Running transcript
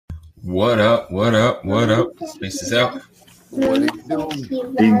What up? What up? What up? Space is out. What it do?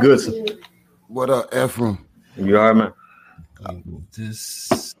 Be good. What up, Ephraim? You all right, man? Let me move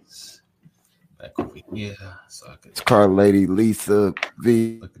this back over here so I can It's Car Lady Lisa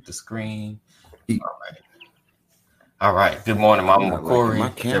V. look at the screen. All right. Good morning, Mama Corey. My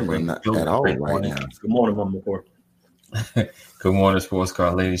camera not at all right now. Good morning, Mama Corey. Good morning, Sports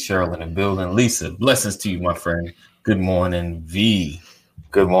Car Lady Cheryl in the building. Lisa, blessings to you, my friend. Good morning, V.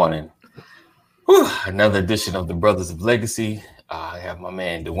 Good morning. Whew, another edition of the Brothers of Legacy. I have my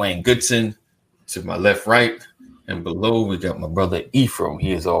man Dwayne Goodson to my left, right, and below we got my brother Ephraim.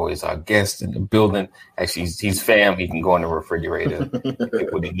 He is always our guest in the building. Actually, he's fam. He can go in the refrigerator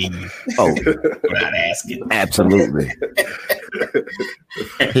get what he needs. Oh, Without asking. absolutely.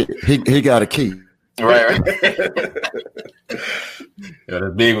 he got a key. Right.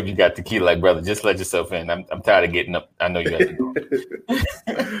 That's big when you got the key, like, brother. Just let yourself in. I'm tired of getting up. I know you have to go.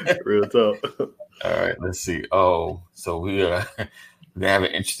 Real tough. All right, let's see. Oh, so we're gonna have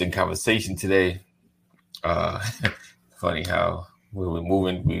an interesting conversation today. Funny how we were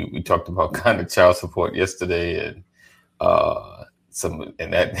moving. We talked about kind of child support yesterday, and that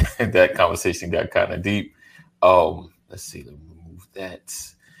conversation got kind of deep. Let's see. Let me move that.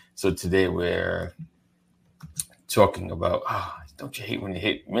 So today we're talking about. Don't you hate when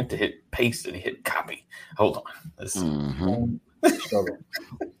you meant to hit paste and hit copy? Hold on. Let's see. Mm-hmm.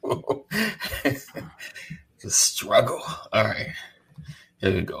 The struggle. All right.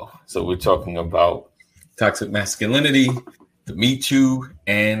 Here we go. So we're talking about toxic masculinity, the Me Too,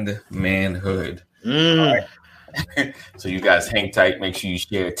 and manhood. All right. So you guys hang tight. Make sure you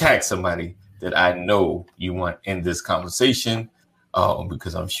share, tag somebody that I know you want in this conversation,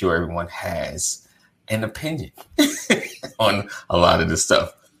 because I'm sure everyone has an opinion on a lot of this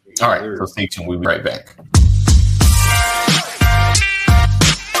stuff. All right. So stay tuned. We'll be right back.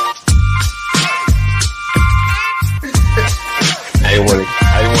 I didn't want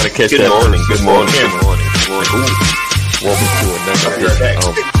to catch Good that. morning. Good morning. Welcome to another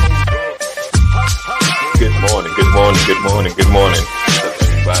episode. Good morning. Good morning. Good morning. Good morning.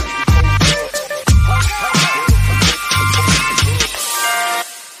 Everybody.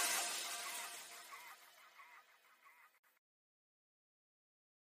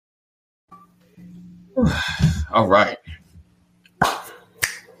 All right.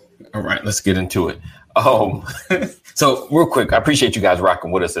 Let's get into it. So real quick, I appreciate you guys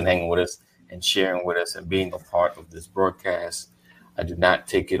rocking with us and hanging with us and sharing with us and being a part of this broadcast. I do not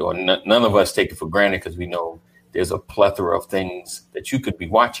take it, or none of us take it for granted, because we know there's a plethora of things that you could be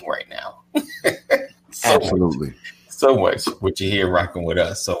watching right now. Absolutely. So much what you hear rocking with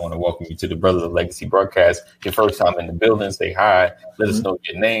us. So I want to welcome you to the Brothers of Legacy broadcast. Your first time in the building, say hi. Let us know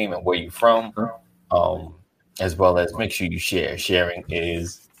your name and where you're from, as well as make sure you share. Sharing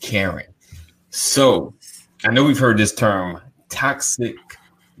is caring. So I know we've heard this term, toxic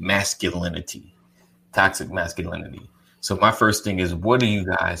masculinity. Toxic masculinity. So my first thing is, how do you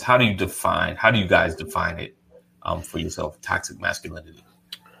guys define it for yourself, toxic masculinity?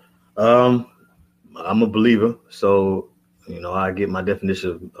 I'm a believer, so I get my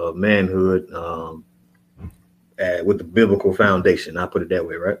definition of manhood with the biblical foundation. I put it that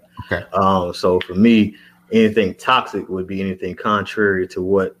way, right? Okay. So for me, anything toxic would be anything contrary to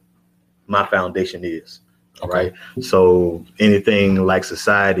what my foundation is. Okay. Right. So anything like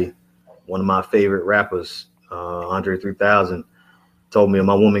society. One of my favorite rappers, Andre 3000, told me if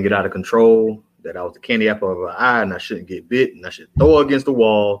my woman get out of control, that I was the candy apple of her eye and I shouldn't get bit and I should throw her against the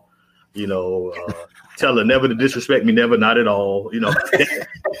wall. Tell her never to disrespect me, never, not at all.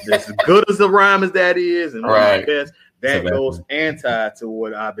 As good as the rhyme as that is, and one of my best, that goes anti to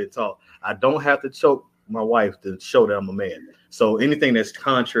what I've been taught. I don't have to choke my wife to show that I'm a man. So anything that's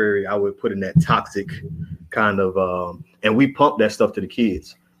contrary, I would put in that toxic kind of, and we pump that stuff to the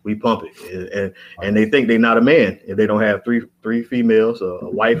kids. We pump it, and they think they're not a man if they don't have three females, a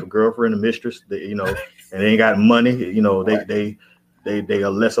wife, a girlfriend, a mistress. And they ain't got money. They are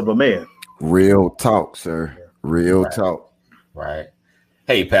less of a man. Real talk, sir. Real talk. Right.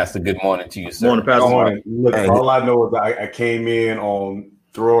 Hey, Pastor. Good morning to you, sir. Morning, Pastor. Morning. Look, all I know is I came in on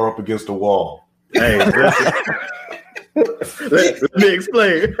throw her up against the wall. Hey, let me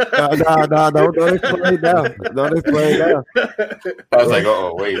explain. No, don't explain now. Don't explain now. I was like,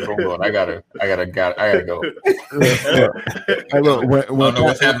 wait, hold on. I gotta go. Hey, look, I don't know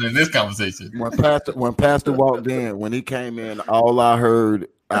what's happening in this conversation. When Pastor walked in, when he came in, all I heard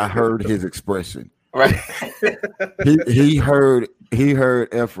his expression. Right. He heard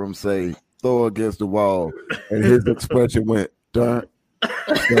Ephraim say, "Throw against the wall," and his expression went, "Dun I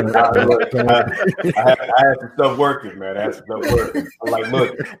had some stuff working, man. I had some stuff working. I'm like,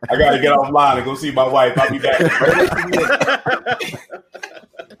 look, I got to get offline and go see my wife. I'll be back.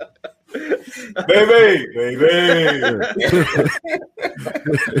 baby.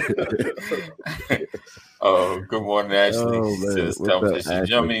 Oh, good morning, Ashley. Oh, Says,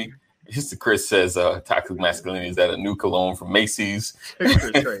 yummy. Mr. Chris says, toxic masculinity is that a new cologne from Macy's.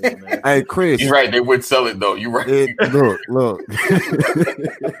 Hey, Chris. You're right. They would sell it, though. You're right. Look.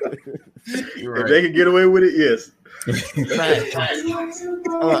 You're right. If they can get away with it, yes.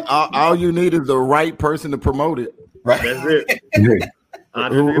 All you need is the right person to promote it. Right. That's it.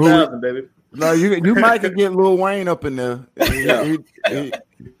 100,000, baby. No, you might could get Lil Wayne up in there.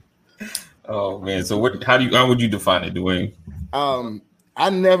 Oh man. So how would you define it, Dwayne? I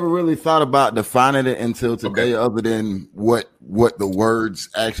never really thought about defining it until today, other than what the words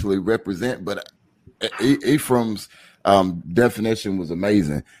actually represent. But Ephraim's definition was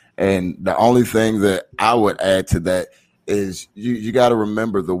amazing. And the only thing that I would add to that is you got to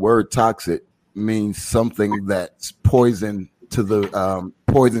remember the word toxic means something that's poison to the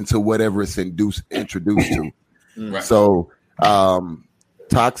poison to whatever it's introduced to. Right. So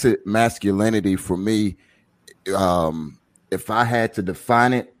toxic masculinity for me, if I had to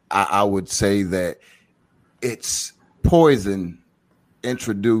define it, I would say that it's poison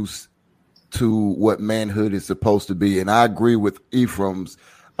introduced to what manhood is supposed to be. And I agree with Ephraim's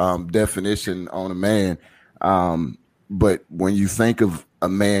definition on a man. But when you think of a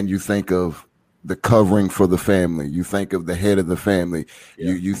man, you think of the covering for the family. You think of the head of the family.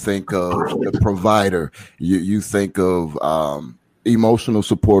 Yeah. You think of the provider. You think of emotional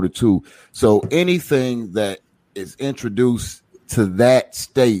supporter too. So anything that is introduced to that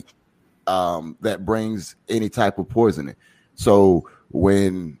state that brings any type of poisoning. So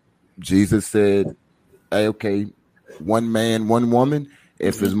when Jesus said, hey, okay, one man, one woman,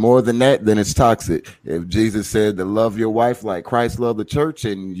 if it's more than that, then it's toxic. If Jesus said to love your wife like Christ loved the church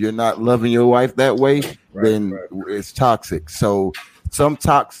and you're not loving your wife that way, then it's toxic. So some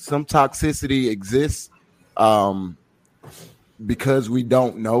toxicity exists because we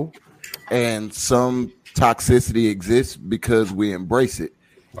don't know, and some toxicity exists because we embrace it.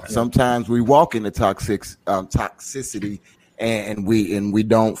 Right. Sometimes we walk into toxicity and we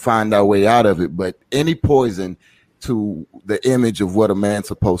don't find our way out of it. But any poison to the image of what a man's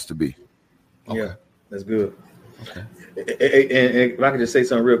supposed to be. Okay. Yeah, that's good. Okay. And if I could just say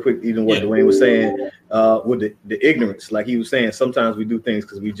something real quick, even what Dwayne was saying, with the ignorance, like he was saying, sometimes we do things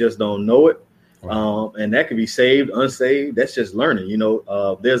because we just don't know it. Right. And that can be saved, unsaved. That's just learning. You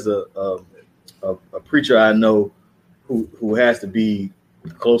know, there's a preacher I know who has to be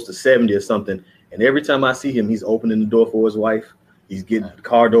close to 70 or something. And every time I see him, he's opening the door for his wife. He's getting the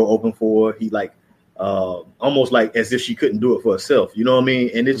car door open for her. He like, almost like as if she couldn't do it for herself. You know what I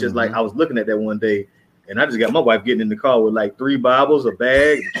mean? And it's just like, I was looking at that one day and I just got my wife getting in the car with like 3 Bibles, a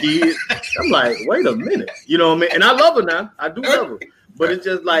bag, kids. I'm like, wait a minute. You know what I mean? And I love her now. I do love her. But it's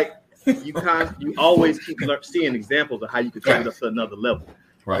just like, you always keep seeing examples of how you can take it up to another level.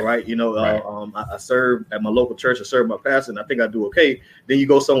 Right. You know, I serve at my local church. I serve my pastor, and I think I do okay. Then you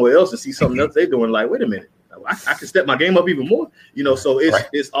go somewhere else and see something else they're doing. Like, wait a minute, I can step my game up even more. You know, so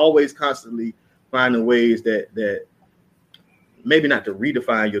it's always constantly finding ways that maybe not to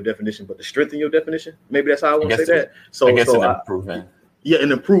redefine your definition, but to strengthen your definition. Maybe that's how I want to say that. So I guess an improvement. Yeah,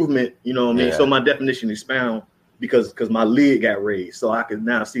 an improvement. You know what I mean? Yeah. So my definition expound because my lid got raised, so I can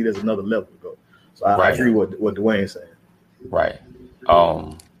now see there's another level to go. So I agree with what Dwayne's saying. Right.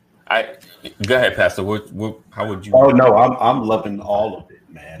 Go ahead, Pastor. How would you? Oh no, I'm loving all of it,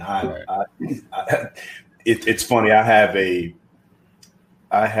 man. It's funny. I have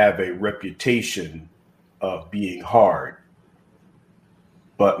a reputation of being hard,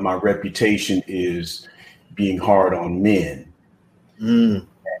 but my reputation is being hard on men.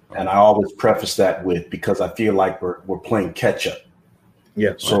 And I always preface that with, because I feel like we're playing catch up.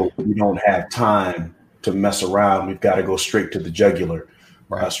 Yeah. So we don't have time to mess around. We've got to go straight to the jugular,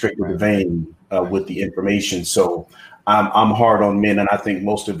 straight to the vein with the information. So I'm hard on men, and I think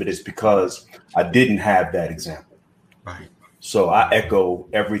most of it is because I didn't have that example. Right. So I echo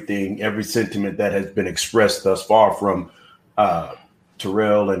every sentiment that has been expressed thus far from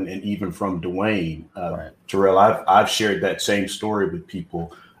Terrell and even from Dwayne. Terrell, I've shared that same story with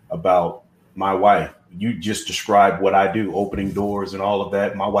people about my wife. You just described what I do, opening doors and all of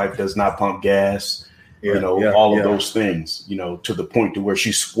that. My wife does not pump gas. All of those things, to the point to where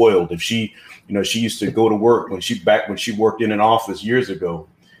she's spoiled. If she used to go to work when she worked in an office years ago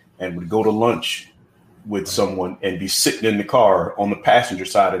and would go to lunch with someone and be sitting in the car on the passenger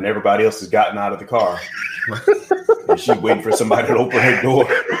side and everybody else has gotten out of the car. And she's waiting for somebody to open her door.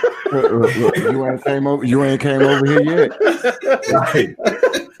 You ain't came over here yet. Right.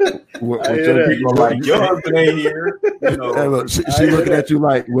 What People are like, your husband ain't here. You know, hey, look, she looking at you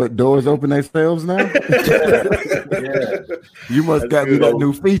like, what, doors open themselves now? yeah. You must got me that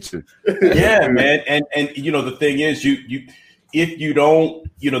new feature. Yeah, man. And you know, the thing is, you if you don't,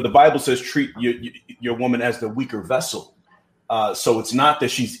 you know, the Bible says treat your woman as the weaker vessel. So it's not that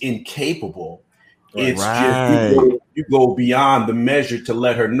she's incapable. It's just you go beyond the measure to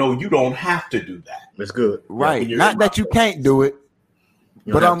let her know you don't have to do that. That's good. Right. Not that you can't do it,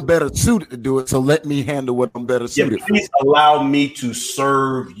 but I'm better suited to do it. So let me handle what I'm better suited for. Please allow me to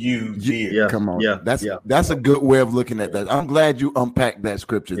serve you, dear. Yeah. Come on. Yeah. That's a good way of looking at that. I'm glad you unpacked that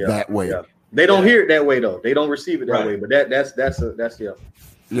scripture that way. Yeah. They don't hear it that way though. They don't receive it that way. But that's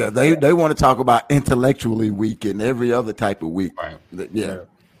Yeah, they want to talk about intellectually weak and every other type of weak. Right. Yeah.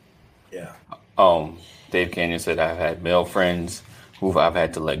 Dave Canyon said, I've had male friends who I've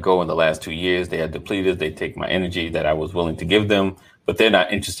had to let go in the last 2 years. They are depleted. They take my energy that I was willing to give them, but they're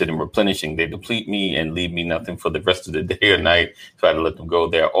not interested in replenishing. They deplete me and leave me nothing for the rest of the day or night. Try to let them go.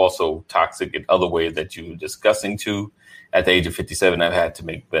 They're also toxic in other ways that you were discussing too. At the age of 57, I've had to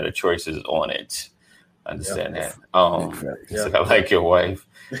make better choices on it. I understand that. So I like your wife.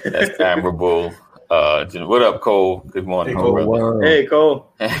 That's admirable. What up, Cole? Good morning, Cole. Hey,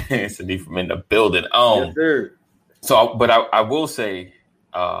 Cole. It's a need from in the building. Yes, sir. So, but I will say,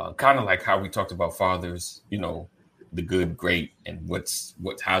 kind of like how we talked about fathers, you know, the good, great, and what's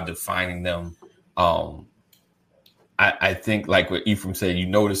how defining them. I think like what Ephraim said, you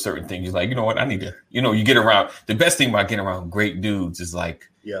notice certain things. You're like, you know what, I need to, you know, you get around. The best thing about getting around great dudes is like,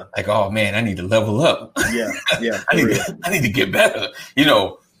 oh man, I need to level up. Yeah. I need to get better. You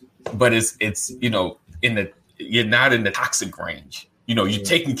know. But it's you know, you're not in the toxic range. You know, you're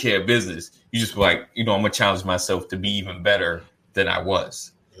taking care of business. You just like, you know, I'm gonna challenge myself to be even better than I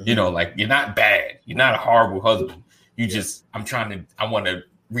was. You know, like you're not bad. You're not a horrible husband. You just I want to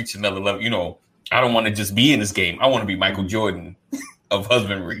reach another level. You know, I don't want to just be in this game. I want to be Michael Jordan of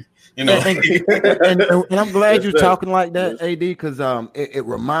husbandry. You know, and I'm glad you're talking like that, AD, because it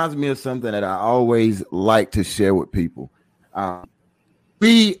reminds me of something that I always like to share with people.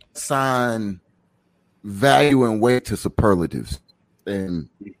 We assign value and weight to superlatives. And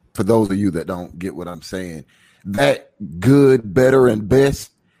for those of you that don't get what I'm saying, that good, better, and best,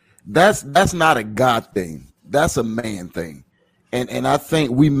 that's not a God thing. That's a man thing. And I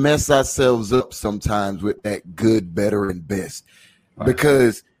think we mess ourselves up sometimes with that good, better, and best.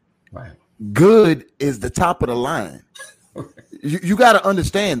 Because good is the top of the line. You got to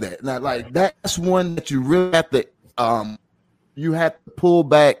understand that. Now, like that's one that you really have to you have to pull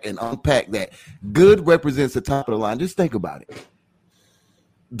back and unpack that. Good represents the top of the line. Just think about it.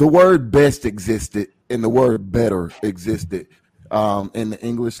 The word best existed and the word better existed in the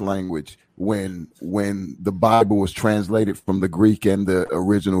English language when the Bible was translated from the Greek and the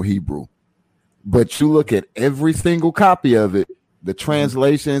original Hebrew. But you look at every single copy of it, the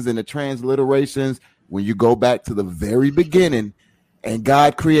translations and the transliterations, when you go back to the very beginning, and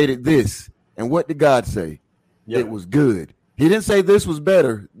God created this. And what did God say? It was good. He didn't say this was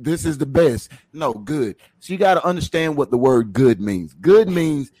better. This is the best. No, good. So you got to understand what the word good means. Good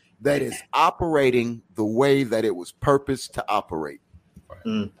means that it's operating the way that it was purposed to operate.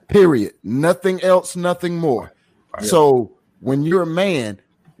 Period. Nothing else, nothing more. So when you're a man,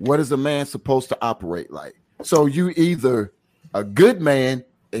 what is a man supposed to operate like? So you either a good man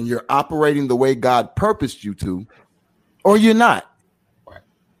and you're operating the way God purposed you to, or you're not.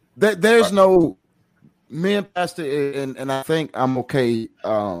 There's no me and Pastor, and I think I'm okay.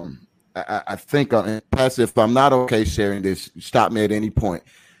 I think, Pastor, if I'm not okay sharing this, stop me at any point.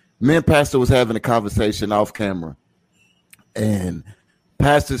 Me and Pastor was having a conversation off camera, and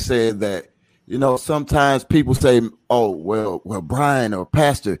Pastor said that, you know, sometimes people say, "Oh, well, Brian or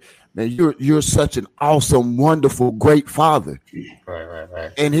Pastor, man, you're such an awesome, wonderful, great father."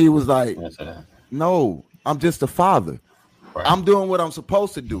 Right. And he was like, "No, I'm just a father. I'm doing what I'm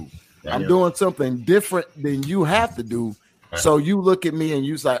supposed to do. I'm doing something different than you have to do." So you look at me and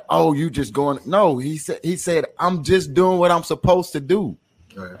you say, "Oh, you just going?" No, he said, "I'm just doing what I'm supposed to do."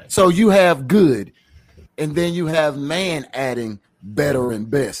 So you have good, and then you have man adding better and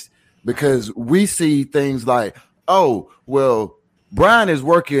best, because we see things like, "Oh, well, Brian is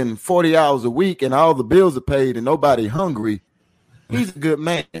working 40 hours a week and all the bills are paid and nobody hungry. He's a good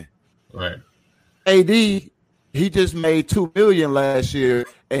man." Right. AD, he just made $2 million last year,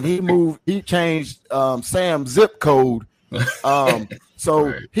 and he changed Sam's zip code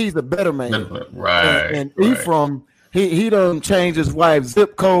So he's a better man. Right. And Ephraim, he done changed his wife's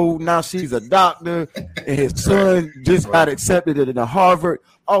zip code. Now she's a doctor, and his son just got accepted into Harvard.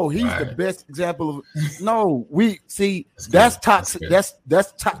 Oh, he's the best example of. No, we see that's toxic. That's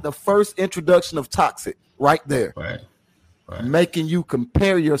the first introduction of toxic right there. Right. Making you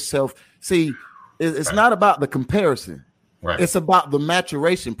compare yourself. See, it's not about the comparison. Right. It's about the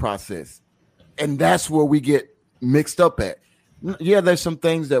maturation process, and that's where we get mixed up at. Yeah, there's some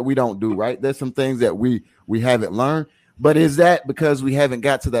things that we don't do right. There's some things that we haven't learned. But is that because we haven't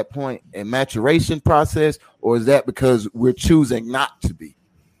got to that point in maturation process, or is that because we're choosing not to be?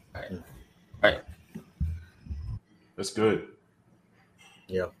 Right. That's good.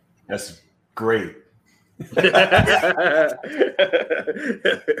 Yeah. That's great.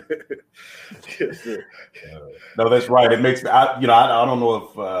 No, that's right. It makes me, I don't know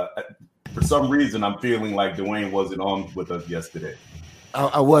if for some reason I'm feeling like Dwayne wasn't on with us yesterday.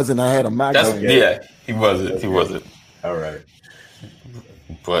 I wasn't. I had a migraine. He wasn't. All right.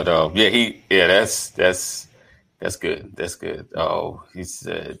 But that's good. That's good. Oh, he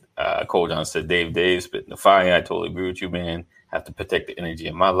said, Cole John said, Dave spitting the fire. I totally agree with you, man. Have to protect the energy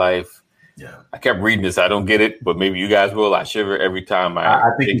in my life. Yeah. I kept reading this. I don't get it, but maybe you guys will. I shiver every time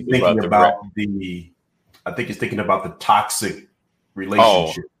I think he's thinking about the toxic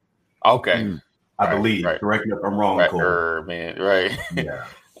relationship. Oh, okay. I believe. Right. Correct me if I'm wrong, Cole. Man, right. Yeah.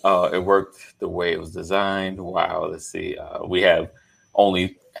 It worked the way it was designed. Wow. Let's see. We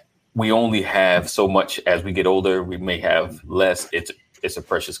only have so much as we get older. We may have less. It's a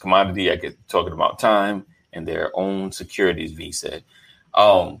precious commodity. I get talking about time and their own securities, V said.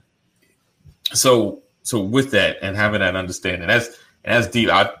 So with that and having that understanding, that's deep.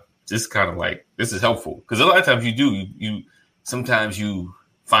 I just kind of like, this is helpful because a lot of times you sometimes you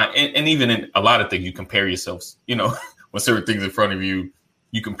find, and even in a lot of things, you compare yourselves, when certain things in front of you,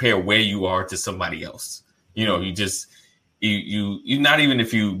 you compare where you are to somebody else. You not even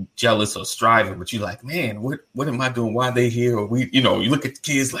if you jealous or striving, but you're like, man, what am I doing? Why are they here? Or you look at the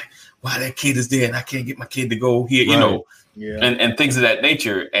kids like, why that kid is there and I can't get my kid to go here, and things of that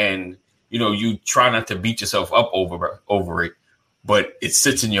nature. And, you try not to beat yourself up over it, but it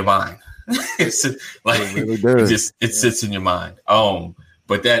sits in your mind. It's like, it really does. It sits in your mind.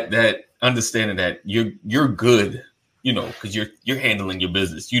 But that understanding that you're good, because you're handling your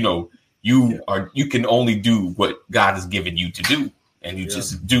business, you can only do what God has given you to do, and you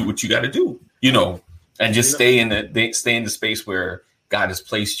just do what you got to do, and just stay in the space where God has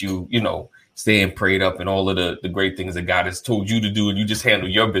placed you, staying prayed up and all of the great things that God has told you to do, and you just handle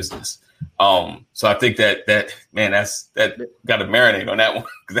your business. So I think that man, that got to marinate on that one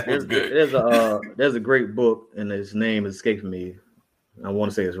because that was good. There's a great book, and his name escapes me. I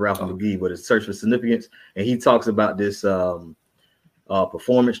want to say it's Ralph McGee, but it's Search for Significance, and he talks about this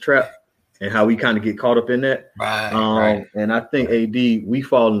performance trap and how we kind of get caught up in that. Right. And I think AD, we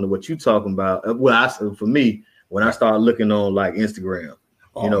fall into what you're talking about. For me, when I start looking on like Instagram,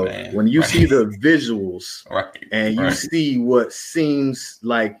 when you see the visuals and you see what seems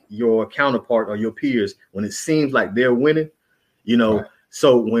like your counterpart or your peers, when it seems like they're winning,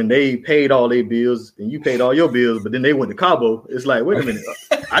 so when they paid all their bills and you paid all your bills, but then they went to Cabo, it's like, wait a minute,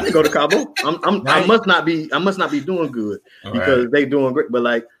 I didn't go to Cabo. I must not be doing good because they doing great. But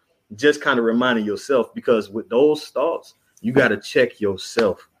like, just kind of reminding yourself, because with those thoughts, you got to check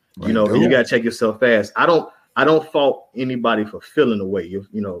yourself. You got to check yourself fast. I don't fault anybody for feeling the way. If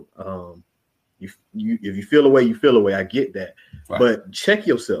you feel a way, you feel a way. I get that, but check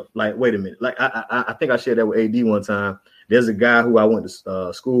yourself. Like, wait a minute. Like I think I shared that with AD one time. There's a guy who I went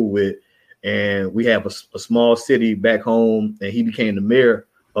to school with, and we have a small city back home, and he became the mayor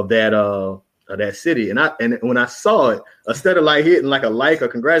of that city. And when I saw it, instead of like hitting like a like or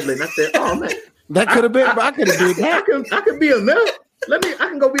congratulating, I said, "Oh man, that could have been. I could have been that. I could be a mayor. I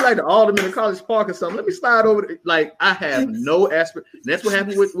can go be like the alderman in College Park or something. Let me slide over. Like, I have no aspect. That's what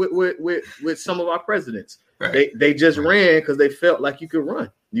happened with some of our presidents. Right. They just ran because they felt like you could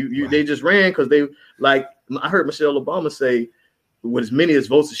run. They just ran because they like. I heard Michelle Obama say, with as many as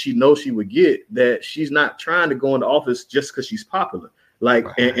votes as she knows she would get, that she's not trying to go into office just because she's popular. Like,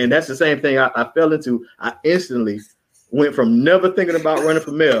 and that's the same thing I fell into. I instantly went from never thinking about running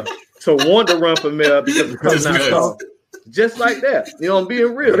for mayor to want to run for mayor because just like that. I'm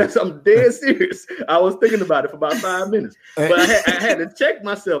being real. I'm dead serious. I was thinking about it for about 5 minutes, but I had to check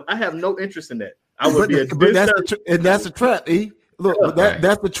myself. I have no interest in that. I would be that's a trap. E. Look,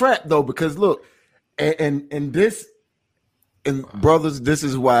 that's the trap though, because look, and brothers, this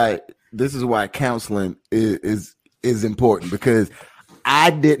is why counseling is important, because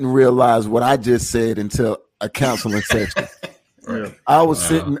I didn't realize what I just said until a counseling session. Right. I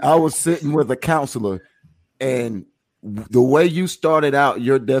was sitting with a counselor, and the way you started out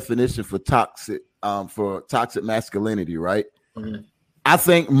your definition for toxic masculinity, right? Mm-hmm. I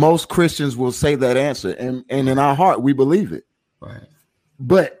think most Christians will say that answer, and in our heart we believe it. Right.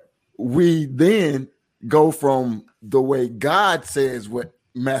 But we then go from the way God says what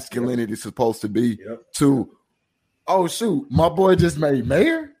masculinity is supposed to be to, oh shoot, my boy just made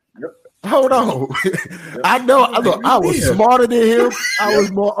mayor. Hold on. I know. I was smarter than him. I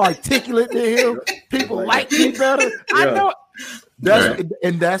was more articulate than him. People like me better. I know. That's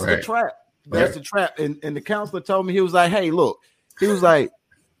the trap. That's the trap. And the counselor told me, he was like, hey, look, he was like,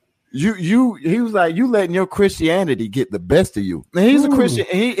 you letting your Christianity get the best of you. And he's a Christian,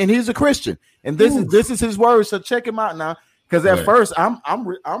 and he's a Christian. And this is his word. So check him out now. Because at first I'm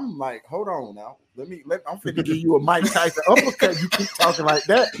like, hold on now. I'm finna give you a Mike Tyson uppercut. You keep talking like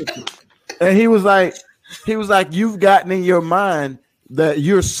that. And he was like, you've gotten in your mind that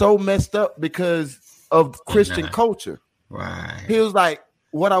you're so messed up because of Christian culture. Right. He was like,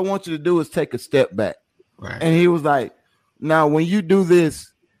 what I want you to do is take a step back. Right. And he was like, now when you do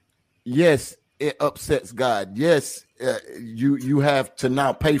this, yes, it upsets God. Yes, you have to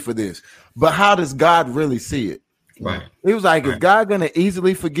now pay for this. But how does God really see it? Right. He was like, is God going to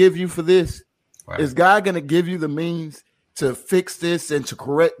easily forgive you for this? Right. Is God going to give you the means to fix this and to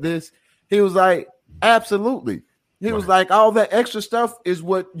correct this? He was like, absolutely. He was like, all that extra stuff is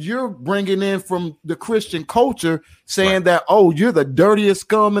what you're bringing in from the Christian culture, saying that, oh, you're the dirtiest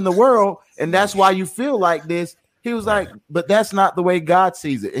scum in the world, and that's why you feel like this. He was like, but that's not the way God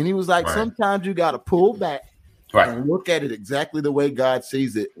sees it. And he was like, sometimes you got to pull back and look at it exactly the way God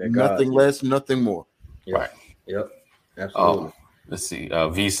sees it. Nothing less, nothing more. Right. Yep. Absolutely. Let's see.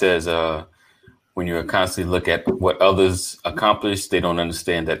 V says, when you constantly look at what others accomplish, they don't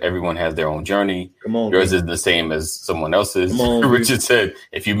understand that everyone has their own journey. Come on, yours isn't the same as someone else's. Richard said,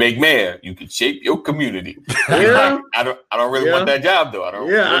 if you make mayor, you can shape your community. Yeah. I don't really want that job, though. I don't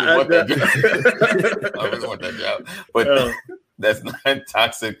really want that job. I really want that job. But that's not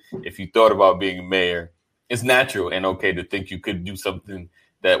toxic. If you thought about being a mayor, it's natural and okay to think you could do something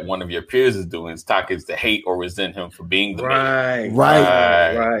that one of your peers is doing. It's toxic to hate or resent him for being the mayor.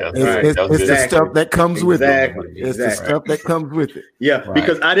 Right. It's the stuff that comes with it. It's the stuff that comes with it. Yeah,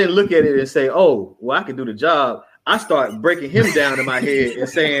 because I didn't look at it and say, oh, well, I can do the job. I start breaking him down in my head and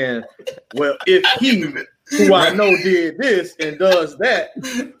saying, well, if he, who I know did this and does that,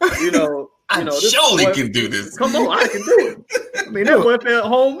 I surely can do this. Come on, I can do it. I mean, that boy felt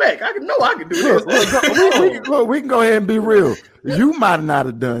home ec. I can do this. We can go ahead and be real. You might not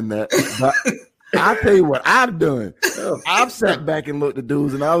have done that, but I'll tell you what I've done. I've sat back and looked at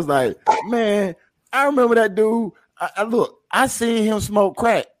dudes, and I was like, man, I remember that dude. I seen him smoke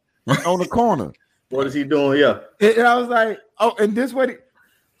crack on the corner. What is he doing? Yeah. And I was like, oh, and this way.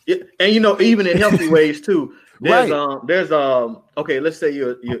 And even in healthy ways too. There's okay, let's say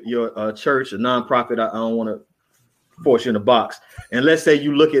you're a church, a nonprofit. I don't want to force you in a box. And let's say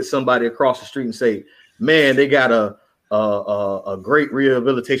you look at somebody across the street and say, man, they got a great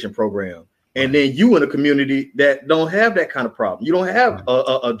rehabilitation program. And then you in a community that don't have that kind of problem. You don't have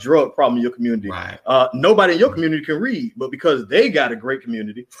a drug problem in your community. Right. Nobody in your community can read, but because they got a great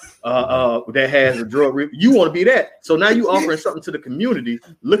community that has a drug, you want to be that. So now you offering something to the community,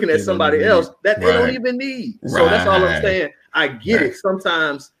 looking at somebody else that they don't even need. So that's all I'm saying. I get it.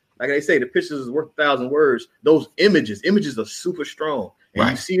 Sometimes, like they say, the pictures is worth 1,000 words. Those images are super strong.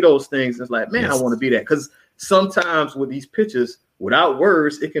 And you see those things, it's like, man, I want to be that. Because sometimes with these pictures, without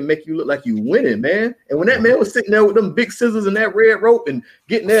words, it can make you look like you winning, man. And when that man was sitting there with them big scissors and that red rope and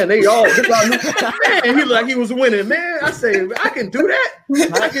getting there, and they all man, he looked like he was winning, man. I say, I can do that.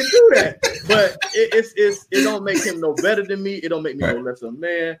 I can do that. But it don't make him no better than me. It don't make me no less of a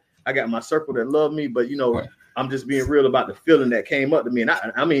man. I got my circle that love me, but I'm just being real about the feeling that came up to me. And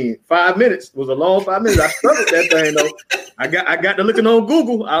I mean, 5 minutes was a long 5 minutes. I struggled that thing though. I got to looking on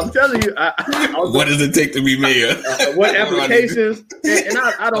Google. I'm telling you, what does it take to be mayor? What applications? And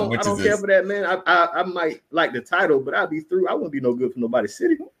I don't care for that, man. I might like the title, but I'll be through. I wouldn't be no good for nobody's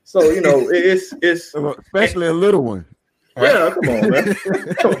city. So it's especially a little one. Yeah, come on, man.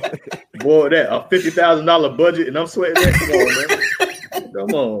 Boy, that a $50,000 budget, and I'm sweating that. Come on, man.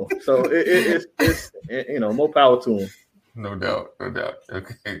 Come on. So it's more power to him. No doubt.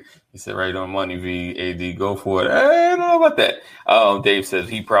 Okay. He said right on money, VAD, go for it. I don't know about that. Dave says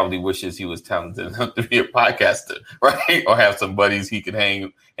he probably wishes he was talented enough to be a podcaster, right? Or have some buddies he could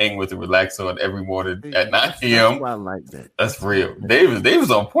hang with and relax on every morning at 9 p.m. I like that. That's real. Dave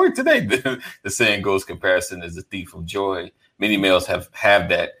is on point today. The saying goes, comparison is the thief of joy. Many males have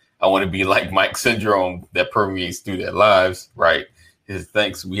that I want to be like Mike syndrome that permeates through their lives, right? Is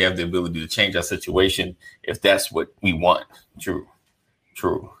thanks we have the ability to change our situation if that's what we want. True.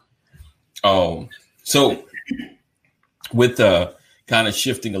 So with kind of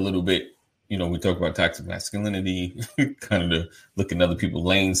shifting a little bit, we talk about toxic masculinity, kind of look at other people's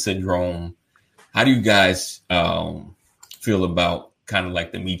lane syndrome. How do you guys feel about kind of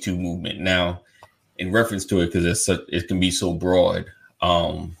like the Me Too movement now in reference to it? Because it can be so broad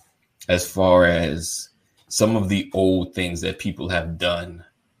as far as some of the old things that people have done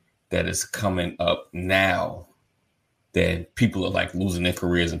that is coming up now that people are like losing their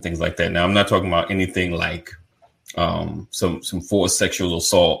careers and things like that. Now, I'm not talking about anything like some forced sexual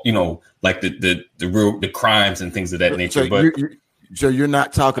assault, like the crimes and things of that nature. So you're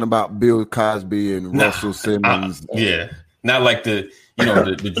not talking about Bill Cosby and Russell Simmons. Not like the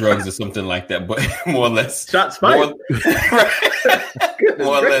drugs or something like that, but more or less. Shots fired.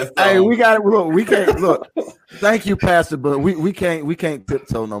 More or less. Hey, we got it. Look, we can't look. Thank you, Pastor, but we can't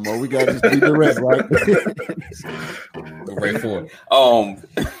tiptoe no more. We got to just be direct, right? Go right forward.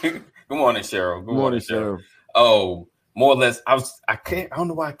 Good morning, Cheryl. Good morning, Cheryl. Oh, more or less. I don't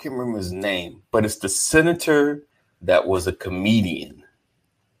know why I can't remember his name, but it's the senator that was a comedian,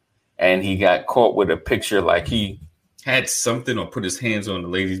 and he got caught with a picture like he had something or put his hands on the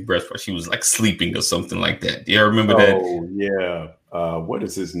lady's breast while she was like sleeping or something like that. Do you remember that? Oh, yeah. What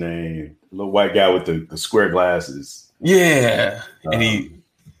is his name? The little white guy with the square glasses. Yeah. And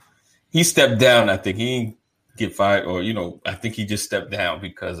he stepped down. I think he didn't get fired, or, I think he just stepped down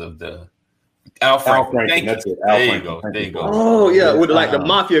because of the Al Franken. That's it. There you go. Oh, yeah. With like the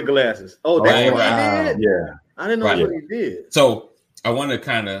mafia glasses. Oh, that's what he did? Yeah. I didn't know what he did. So I want to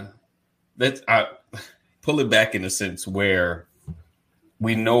kind of pull it back in a sense where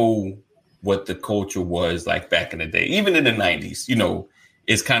we know what the culture was like back in the day, even in the 90s,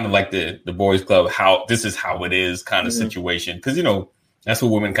 it's kind of like the boys club, how this is how it is kind of situation. Cause that's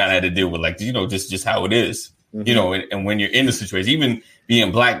what women kind of had to deal with. Like, just how it is, and when you're in the situation, even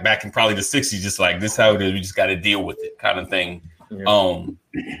being black back in probably the 60s, just like this, how it is, we just got to deal with it kind of thing. Yeah.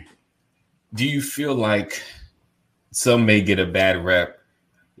 Do you feel like some may get a bad rep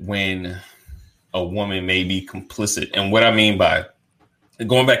when a woman may be complicit? And what I mean by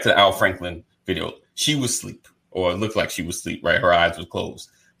going back to the Al Franken video, she was asleep, or it looked like she was asleep, right? Her eyes were closed.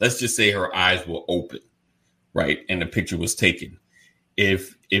 Let's just say her eyes were open, right? And the picture was taken.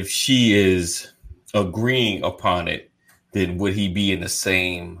 If she is agreeing upon it, then would he be in the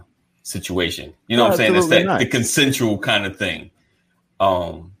same situation? You know what I'm saying? It's that the consensual kind of thing.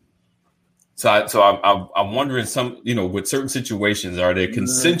 So I'm wondering with certain situations, are they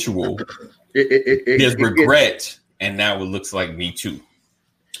consensual? There's regret, and now it looks like Me Too.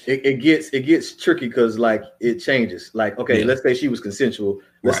 It gets tricky because like it changes. Like, okay, let's say she was consensual.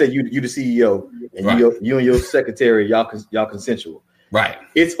 Let's say you the CEO and you and your secretary, y'all consensual. Right.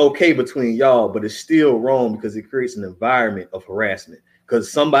 It's okay between y'all, but it's still wrong because it creates an environment of harassment. Because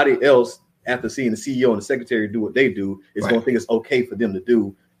somebody else, after seeing the CEO and the secretary do what they do, is going to think it's okay for them to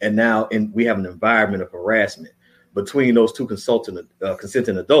do. And now we have an environment of harassment between those two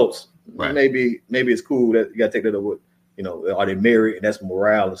consenting adults. Right. Maybe it's cool that you got to take that up with, are they married, and that's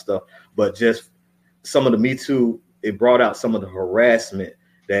morale and stuff. But just some of the Me Too, it brought out some of the harassment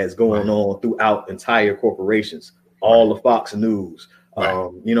that's going on throughout entire corporations, all of Fox News.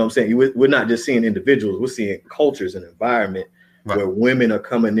 You know what I'm saying? We're not just seeing individuals, we're seeing cultures and environment where women are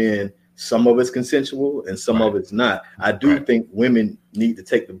coming in. Some of it's consensual and some of it's not. I do think women need to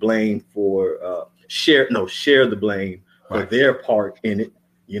take the blame for share the blame for their part in it,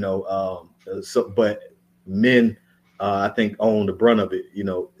 but men I think own the brunt of it.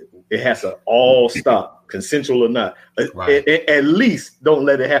 It has to all stop, consensual or not. At least don't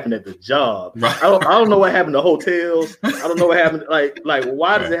let it happen at the job. I don't know what happened to hotels. I don't know what happened. Like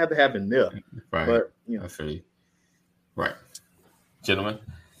why does it have to happen there? Right. But I feel you. Right, gentlemen.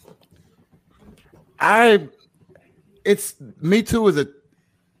 It's Me Too is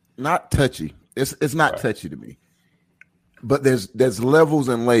not touchy. It's not touchy to me, but there's levels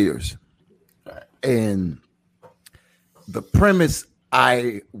and layers, and the premise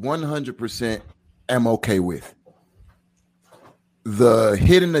I 100% am okay with. The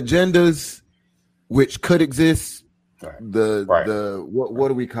hidden agendas, which could exist, what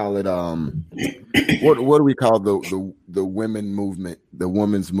do we call it? What do we call the women movement, the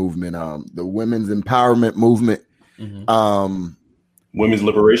women's movement, the women's empowerment movement, women's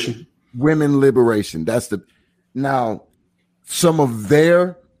liberation. Women liberation. That's now some of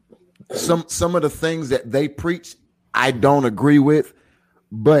the things that they preach, I don't agree with,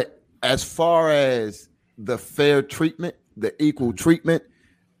 but as far as the fair treatment, the equal treatment,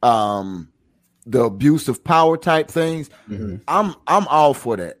 the abuse of power type things, I'm all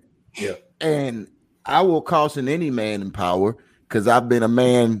for that. Yeah. And I will caution any man in power, because I've been a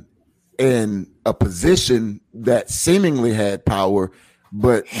man in a position that seemingly had power,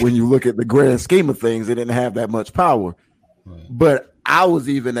 but when you look at the grand scheme of things, it didn't have that much power. Right. But I was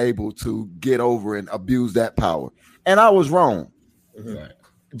even able to get over and abuse that power, and I was wrong. Right.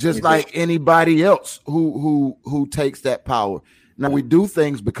 Just like anybody else who takes that power. Now, we do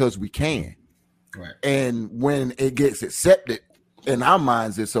things because we can. Right. And when it gets accepted in our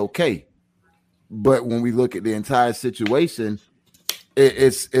minds, it's okay. But when we look at the entire situation,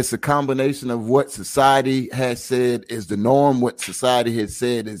 it's a combination of what society has said is the norm, what society has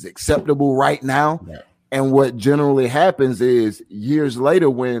said is acceptable right now. Right. And what generally happens is years later,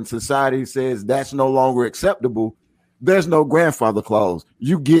 when society says that's no longer acceptable, there's no grandfather clause.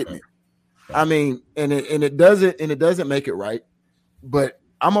 You getting it. I mean, and it doesn't make it right, but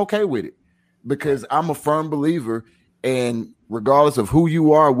I'm okay with it because I'm a firm believer, and regardless of who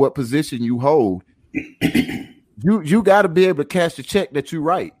you are, what position you hold, you got to be able to cash the check that you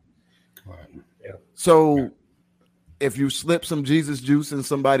write. Right. Yeah. So if you slip some Jesus juice in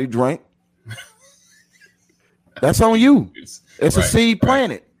somebody's drink, that's on you. It's a seed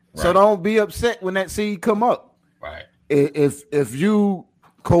planted. Right. So don't be upset when that seed come up. Right. If you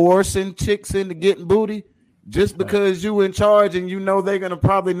coercing chicks into getting booty just because you in charge and you know they're gonna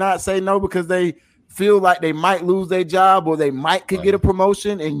probably not say no because they feel like they might lose their job or they might could get a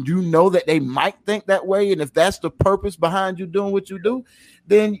promotion, and you know that they might think that way, and if that's the purpose behind you doing what you do,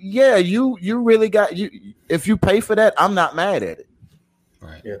 then yeah, you really got you. If you pay for that, I'm not mad at it.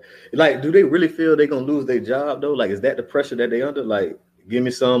 Right. Yeah. Like, do they really feel they're gonna lose their job though? Like, is that the pressure that they under? Like, give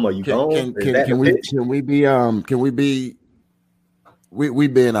me some, or you gone? Can we be we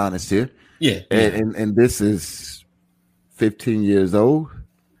being honest here? Yeah. And this is 15 years old.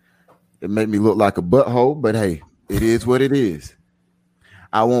 It made me look like a butthole, but hey, it is what it is.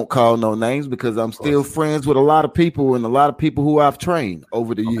 I won't call no names because I'm still friends with a lot of people and a lot of people who I've trained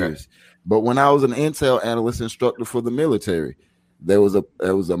over the years. But when I was an intel analyst instructor for the military, there was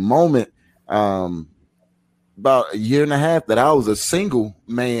a moment about a year and a half that I was a single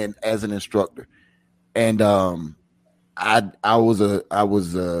man as an instructor, and I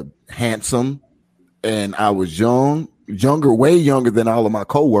was handsome, and I was way younger than all of my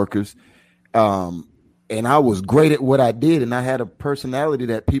coworkers, and I was great at what I did, and I had a personality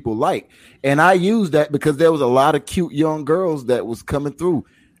that people liked, and I used that because there was a lot of cute young girls that was coming through.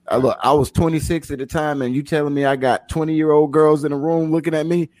 Look, I was 26 at the time, and you telling me I got 20-year-old girls in the room looking at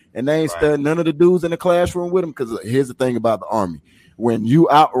me, and they ain't studying none of the dudes in the classroom with them. Because here's the thing about the Army: when you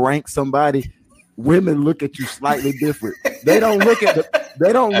outrank somebody, women look at you slightly different. They don't look at the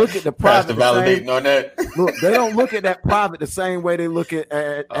private. Validating on that. Look, they don't look at that private the same way they look at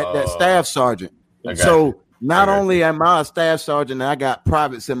that staff sergeant. So not only am I a staff sergeant and I got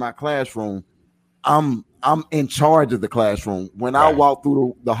privates in my classroom, I'm in charge of the classroom. When I walk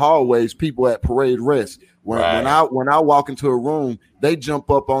through the hallways, people at parade rest. When I walk into a room, they jump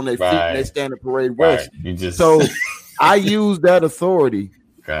up on their feet and they stand at parade rest. So I use that authority.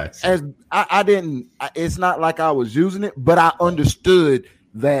 As I didn't. It's not like I was using it, but I understood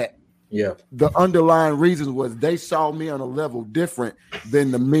that. Yeah. The underlying reasons was they saw me on a level different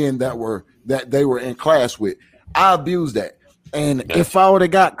than the men that they were in class with. I abused that, and if I would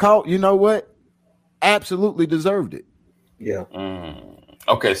have got caught, you know what? Absolutely deserved it. Yeah.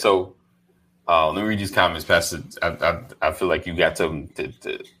 Okay, so let me read these comments, Pastor. I feel like you got something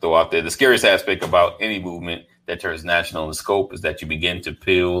to throw out there. The scariest aspect about any movement that turns national in scope is that you begin to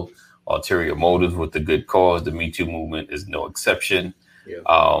peel ulterior motives with the good cause. The Me Too movement is no exception. Yeah.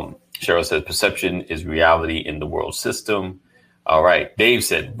 Cheryl says perception is reality in the world system. All right. Dave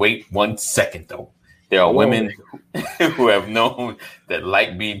said, wait 1 second, though. There are women who have known that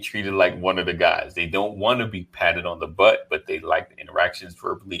like being treated like one of the guys. They don't want to be patted on the butt, but they like the interactions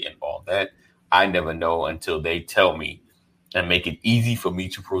verbally and all that. I never know until they tell me and make it easy for me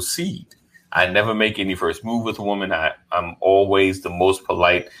to proceed. I never make any first move with a woman. I'm always the most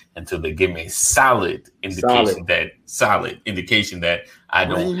polite until they give me a solid indication that I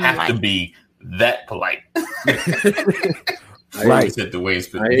don't have to be that polite. Right. Said the way it's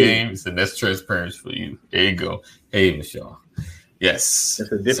put the game, and that's transparency for you. There you go. Hey, Michelle. Yes.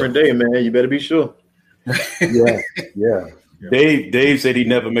 It's a different day, man. You better be sure. Yeah. Dave said he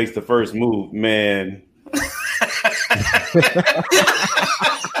never makes the first move, man.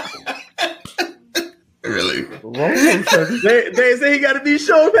 Really? They say he got to be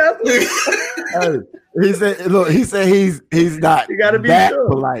sure, Pastor. He said, "Look, he said he's not. He got to be that sure.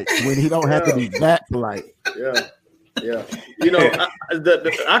 polite when he don't have to be that polite." Yeah. Yeah. You know,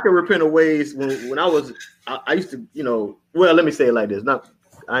 I can repent of ways when I used to, you know, well, let me say it like this.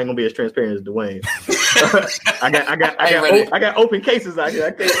 I ain't gonna be as transparent as Dwayne. I got open cases out here.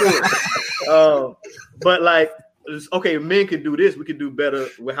 I can't do it. But like, okay, men can do this. We can do better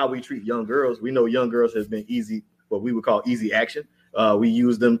with how we treat young girls. We know young girls has been easy, what we would call easy action. We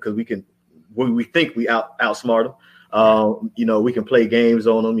use them because we think we outsmart them. You know, we can play games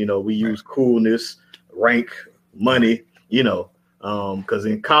on them. You know, we use coolness, rank, money. You know, because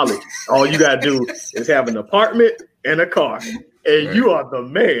in college, all you gotta do is have an apartment and a car, and you are the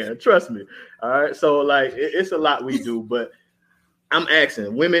man. Trust me. All right. So like, it's a lot we do, but I'm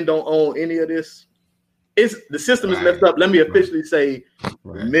asking, women don't own any of this. The system is messed up. Let me officially say,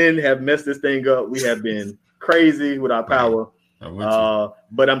 men have messed this thing up. We have been crazy with our power.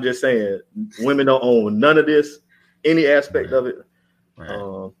 But I'm just saying, women don't own none of this, any aspect of it.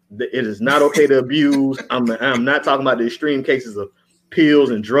 It is not okay to abuse. I'm not talking about the extreme cases of pills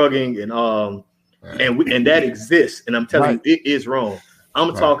and drugging and and that exists. And I'm telling you, it is wrong.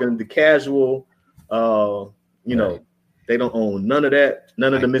 I'm talking the casual. You know, they don't own none of that.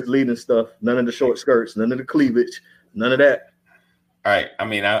 None of the misleading stuff. None of the short skirts. None of the cleavage. None of that. All right. I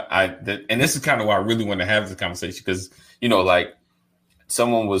mean, and this is kind of why I really want to have this conversation because, you know, like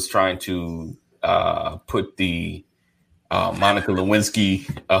someone was trying to put the Monica Lewinsky,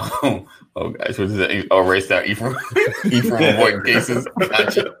 oh gosh, what is that? Oh, race out Ephraim avoiding cases.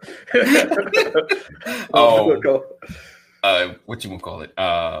 Gotcha. What you gonna call it?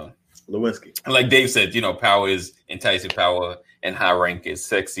 Lewinsky. Like Dave said, you know, power is enticing power and high rank is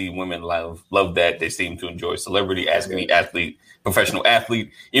sexy. Women love that. They seem to enjoy celebrity, athlete, professional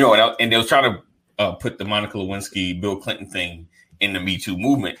athlete. You know, and they was trying to put the Monica Lewinsky, Bill Clinton thing in the Me Too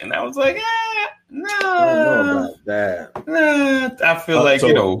movement, and I was like, no, I don't know about that. Nah, I feel like,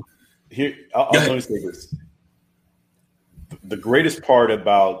 you know. Here, let me say this. The greatest part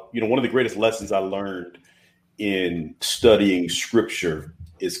about, you know, one of the greatest lessons I learned in studying scripture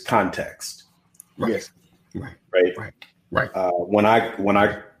is context. Yes. Right. When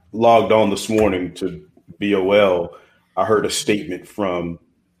I logged on this morning to BOL, I heard a statement from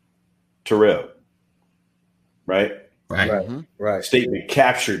Terrell. Right. Statement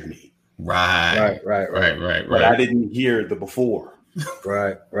captured me. Right. But I didn't hear the before.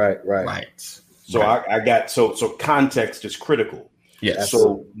 Right. So I got so context is critical. Yes.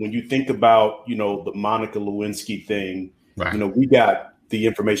 So when you think about, you know, the Monica Lewinsky thing, you know, we got the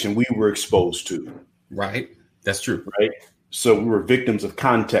information we were exposed to. Right. That's true. Right. So we were victims of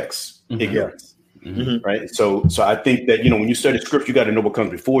context ignorance. Right. So I think that, you know, when you study scripture, you got to know what comes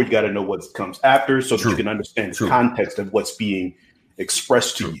before, you got to know what comes after, so that you can understand the context of what's being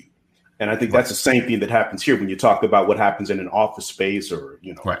expressed to you. And I think that's the same thing that happens here when you talk about what happens in an office space or,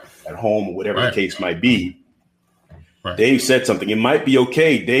 you know, at home or whatever the case might be. Dave said something. It might be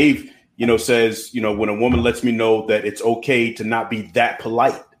okay. Dave, you know, says, you know, when a woman lets me know that it's okay to not be that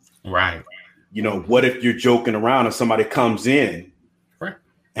polite. Right. You know, what if you're joking around and somebody comes in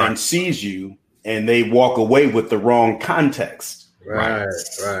and sees you and they walk away with the wrong context? Right.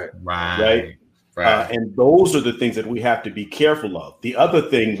 And those are the things that we have to be careful of. The other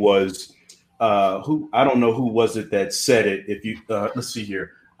thing was I don't know who was it that said it. If you let's see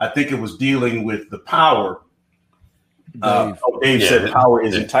here, I think it was dealing with the power. Dave said power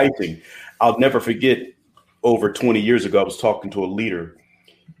is enticing. I'll never forget. Over 20 years ago, I was talking to a leader,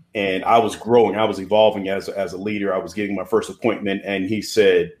 and I was growing. I was evolving as a leader. I was getting my first appointment, and he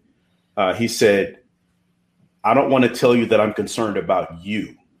said, "I don't want to tell you that I'm concerned about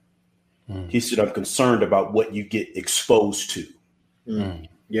you." He said, "I'm concerned about what you get exposed to."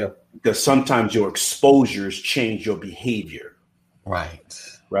 Yeah. Because sometimes your exposures change your behavior. Right.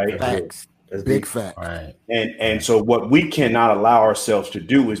 Facts. That's big fact. Right. And so what we cannot allow ourselves to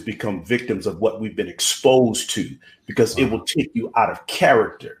do is become victims of what we've been exposed to, because it will take you out of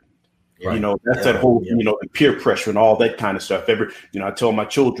character. You know, that's that whole, you know, the peer pressure and all that kind of stuff. I tell my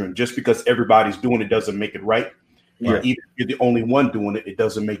children, just because everybody's doing it doesn't make it right. Even if you're the only one doing it, it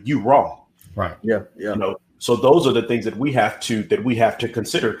doesn't make you wrong. Right. Yeah. You know, so those are the things that we have to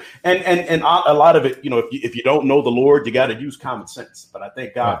consider. And a lot of it, you know, if you don't know the Lord, you got to use common sense. But I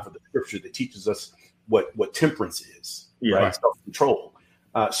thank God for the scripture that teaches us what temperance is, right? Self-control.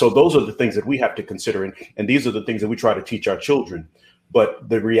 So those are the things that we have to consider. And these are the things that we try to teach our children. But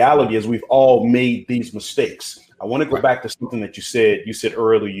the reality is we've all made these mistakes. I want to go back to something that you said. You said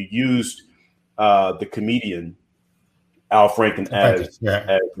earlier, you used the comedian Al Franken as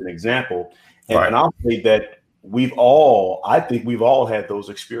an example. And I'll say that I think we've all had those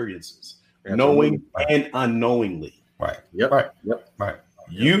experiences, knowing and unknowingly. Right. Yep. Right.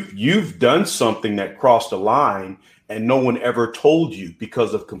 You've done something that crossed a line, and no one ever told you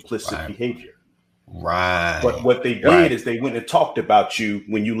because of complicit behavior. Right. But what they did is they went and talked about you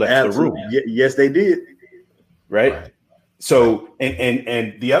when you left the room. Yes, they did. Right. So,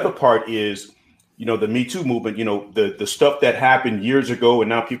 and the other part is, the Me Too movement, the stuff that happened years ago, and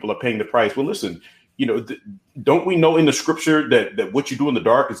now people are paying the price. Well, listen, don't we know in the scripture that what you do in the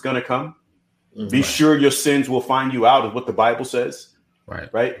dark is going to come? Mm-hmm. Be sure your sins will find you out, is what the Bible says.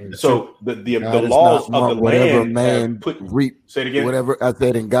 Right. So the laws of the land reap. Say it again. Whatever I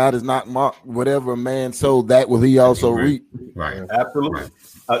said, and God is not marked. Whatever a man sowed, that will he also reap. Right. Absolutely.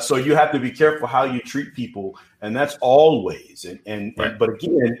 Right. So you have to be careful how you treat people, and that's always. And but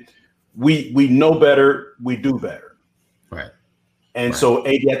again, we know better. We do better. Right. And so,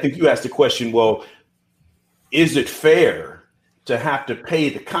 AD, I think you asked the question. Well, is it fair to have to pay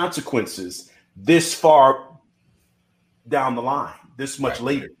the consequences this far down the line? This much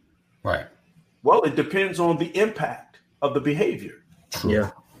later. Right. Well, it depends on the impact of the behavior. True.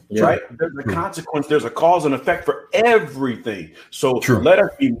 Yeah. Right. There's a consequence. There's a cause and effect for everything. So let us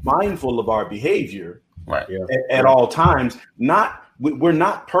be mindful of our behavior at all times. We're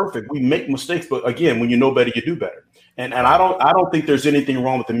not perfect. We make mistakes. But again, when you know better, you do better. And I don't think there's anything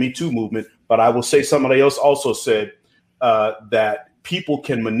wrong with the Me Too movement. But I will say somebody else also said that people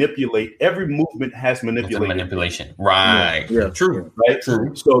can manipulate. Every movement has manipulation. Right. Yeah. True. Right.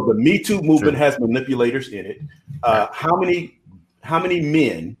 True. So the Me Too movement has manipulators in it. How many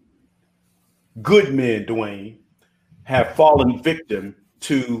men, good men, Dwayne, have fallen victim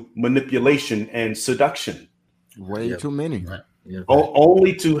to manipulation and seduction? Way too many. Right. Yeah.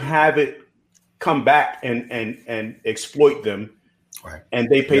 Only to have it come back and exploit them. Right. And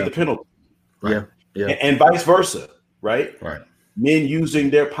they pay the penalty. Right. Yeah. And vice versa. Right. Right. Men using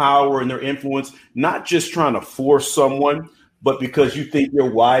their power and their influence, not just trying to force someone, but because you think you're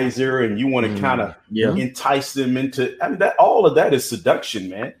wiser and you want to kind of entice them into. I mean, that all of that is seduction,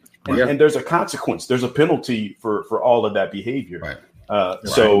 man. And there's a consequence. There's a penalty for all of that behavior. Right.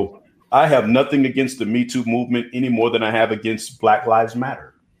 So I have nothing against the Me Too movement any more than I have against Black Lives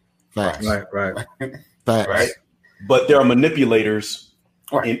Matter. Facts. Right. Facts. Right. But there are manipulators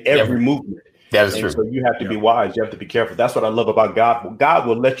in every movement. That is true. So you have to be wise. You have to be careful. That's what I love about God. God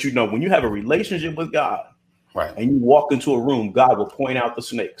will let you know when you have a relationship with God, and you walk into a room, God will point out the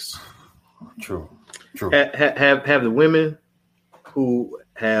snakes. True. Have the women who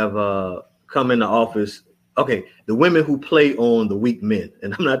have come into office. Okay, the women who play on the weak men,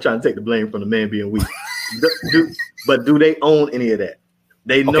 and I'm not trying to take the blame from the man being weak. do they own any of that?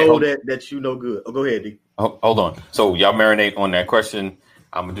 They know that you know good. Oh, go ahead, D. Hold on. So y'all marinate on that question.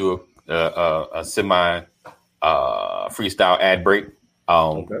 I'm gonna do a semi freestyle ad break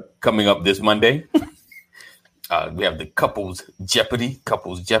coming up this Monday. We have the couples Jeopardy.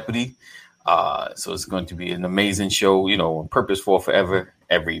 So it's going to be an amazing show, on Purpose for Forever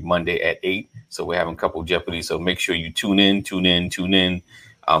every Monday at 8. So we're having couple Jeopardy. So make sure you tune in. If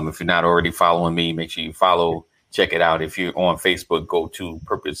you're not already following me, make sure you follow, check it out. If you're on Facebook, go to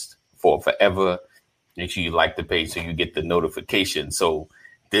Purpose for Forever. Make sure you like the page so you get the notification. So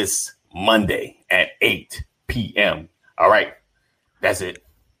this Monday at 8 p.m. All right. That's it.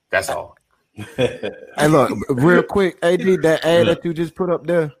 That's all. Hey, look, real quick, AD, that ad that you just put up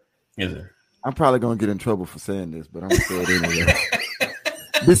there. Yes, sir. I'm probably going to get in trouble for saying this, but I'm going to say it anyway.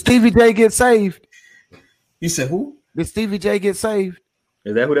 Did Stevie J get saved? You said who? Did Stevie J get saved?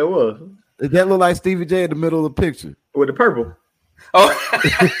 Is that who that was? Does that look like Stevie J in the middle of the picture? With the purple. Oh.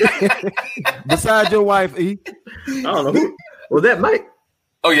 Besides your wife, E. I don't know. Who was that, Mike?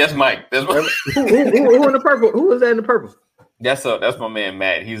 Oh, yes, Mike. That's Mike. Who in the purple? Who was that in the purple? That's my man,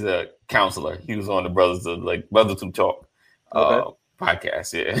 Matt. He's a counselor. He was on the Brothers Who Talk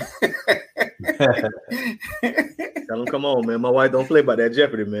podcast. Yeah. Tell him, come on, man. My wife don't play by that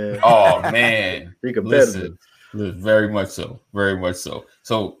Jeopardy, man. Oh, man. Be competitive. Listen, very much so. Very much so.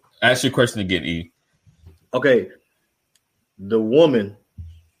 So ask your question again, E. Okay. The woman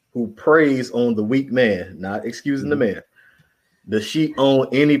who preys on the weak man, not excusing the man, does she own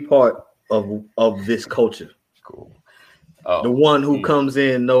any part of this culture? Cool. The one who comes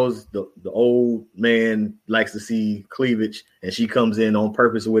in knows the old man likes to see cleavage, and she comes in on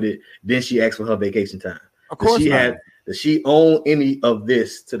purpose with it. Then she asks for her vacation time. Of course, does she own any of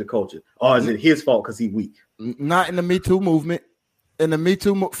this to the culture, or is it his fault because he's weak? Not in the Me Too movement. In the Me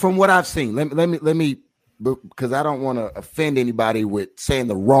Too, from what I've seen, let me, because I don't want to offend anybody with saying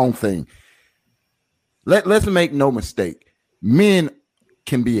the wrong thing. Let's make no mistake. Men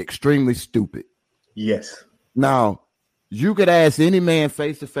can be extremely stupid. Yes. Now, you could ask any man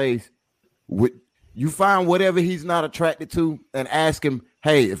face to face, You find whatever he's not attracted to and ask him,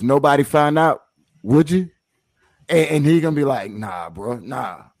 hey, if nobody find out, would you? And he gonna be like, nah, bro,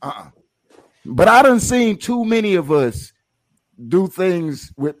 nah, But I done seen too many of us do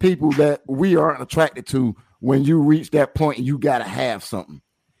things with people that we aren't attracted to when you reach that point and you gotta have something.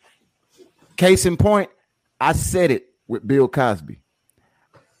 Case in point, I said it with Bill Cosby.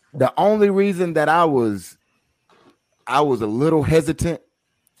 The only reason that I was a little hesitant,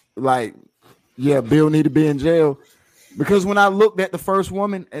 like, yeah, Bill need to be in jail, because when I looked at the first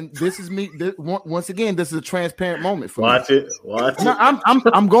woman, and this is me, once again, this is a transparent moment for me. Watch it.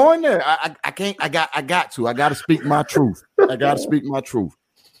 I'm going there. I can't. I got to speak my truth. I got to speak my truth.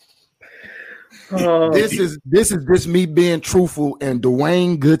 This is just me being truthful in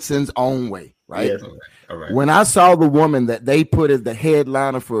Dwayne Goodson's own way, right? Yes. All right. When I saw the woman that they put as the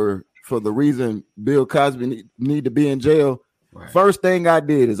headliner for the reason Bill Cosby need to be in jail, right, first thing I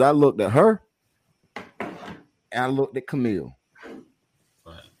did is I looked at her and I looked at Camille.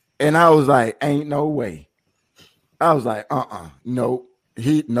 Right. And I was like, ain't no way. I was like, no,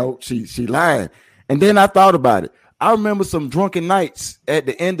 she lying. And then I thought about it. I remember some drunken nights at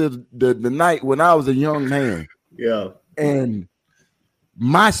the end of the night when I was a young man. Yeah. And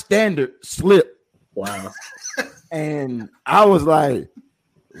my standard slipped. Wow. And I was like,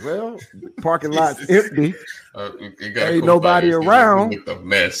 well, the parking lot's empty. Ain't nobody around. Look the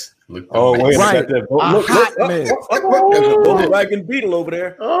mess. Wait, right. Look, there's a Volkswagen Beetle over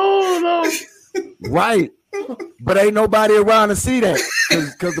there. Oh no. Right. But ain't nobody around to see that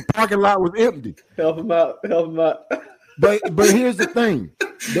because the parking lot was empty. Help him out. But here's the thing.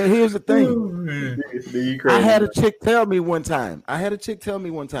 I had a chick tell me one time.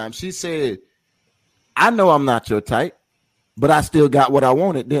 She said, I know I'm not your type, but I still got what I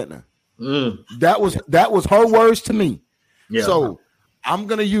wanted, didn't I? That was her words to me. Yeah. So I'm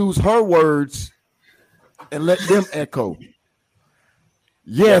gonna use her words and let them echo.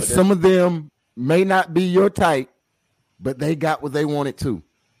 Yes, some of them may not be your type, but they got what they wanted too.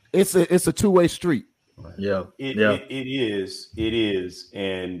 It's a two-way street. Yeah. It is.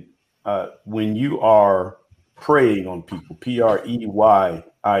 And when you are preying on people, preying,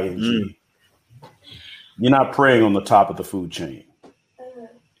 you're not preying on the top of the food chain.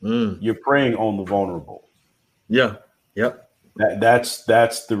 You're preying on the vulnerable. Yeah. Yep. That's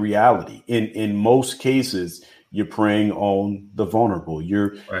the reality. In most cases, you're preying on the vulnerable.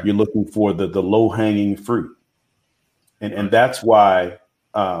 You're looking for the low-hanging fruit. And that's why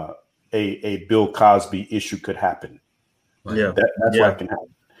a Bill Cosby issue could happen. Yeah. That's why it can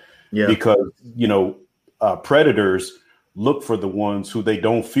happen. Yeah. Because, predators look for the ones who they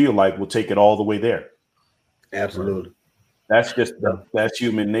don't feel like will take it all the way there. Absolutely. That's just that's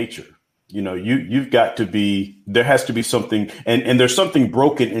human nature. You've got to be, there has to be something, and there's something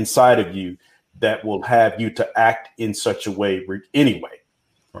broken inside of you that will have you to act in such a way anyway.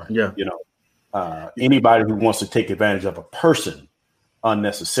 Right. Yeah. Anybody who wants to take advantage of a person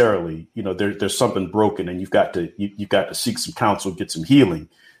unnecessarily, there's something broken, and you've got to seek some counsel, get some healing.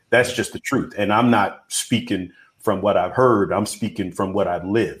 That's just the truth. And I'm not speaking from what I've heard. I'm speaking from what I've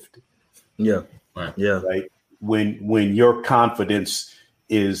lived. Yeah. Right. Yeah. Right. When your confidence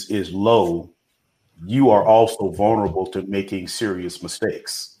is low, you are also vulnerable to making serious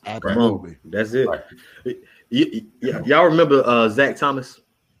mistakes. Absolutely. That's it. Right. Y'all remember Zach Thomas?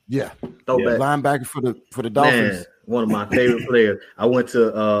 Yeah. Linebacker for the Dolphins. Man, one of my favorite players. I went to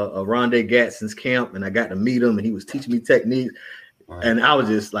Rondé Gadsden's camp and I got to meet him and he was teaching me techniques. Right. And I was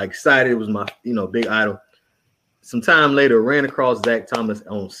just like excited. It was my big idol. Some time later, ran across Zach Thomas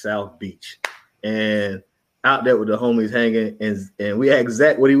on South Beach and out there with the homies hanging, and we asked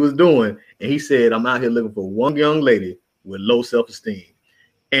Zach what he was doing, and he said, I'm out here looking for one young lady with low self-esteem.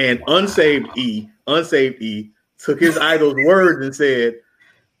 And unsaved E took his idol's words and said,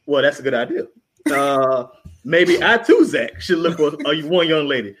 well, that's a good idea. Maybe I too, Zach, should look for one young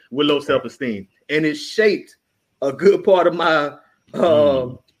lady with low self-esteem. And it shaped a good part of my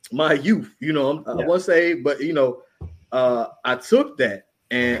my youth. I won't say, but I took that,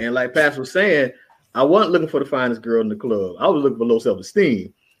 and like Pastor was saying, I wasn't looking for the finest girl in the club. I was looking for low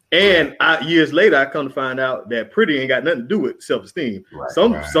self-esteem. And years later, I come to find out that pretty ain't got nothing to do with self-esteem. Right.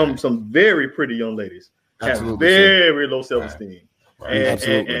 Some very pretty young ladies have very low self-esteem. Right.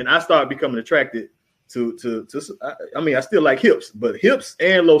 And I started becoming attracted to I still like hips, but hips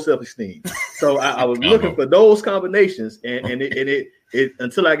and low self-esteem. So I was looking for those combinations, and it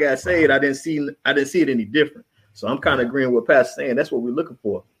until I got saved, I didn't see it any different. So I'm kind of agreeing with Pastor saying that's what we're looking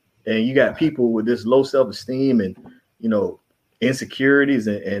for. And you got people with this low self-esteem and, insecurities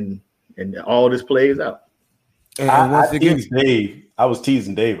and all this plays out. And once again, I was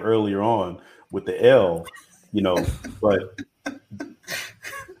teasing Dave earlier on with the L, you know, but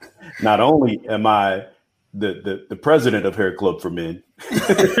not only am I the president of Hair Club for Men.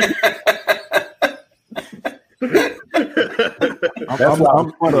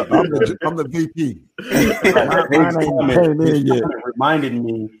 I'm the VP. It reminded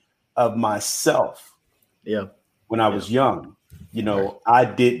me of myself. Yeah. When I was young, you know, I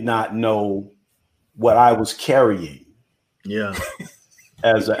did not know what I was carrying. Yeah.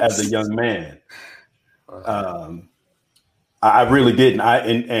 As a young man. I really didn't.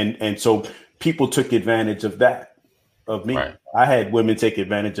 And so people took advantage of that, of me. Right. I had women take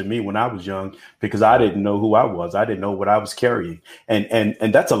advantage of me when I was young because I didn't know who I was. I didn't know what I was carrying.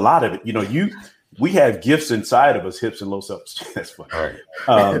 And that's a lot of it. You know, we have gifts inside of us, hips and low self-esteem. That's funny. Right.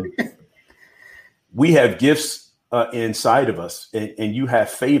 We have gifts inside of us, and you have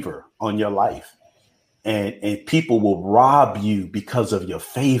favor on your life. And people will rob you because of your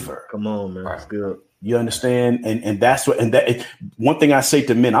favor. Come on, man. That's good. You understand? And that's what, one thing I say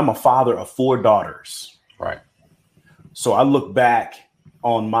to men, I'm a father of 4 daughters. Right. So I look back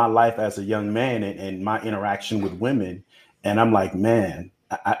on my life as a young man and my interaction with women, and I'm like, man,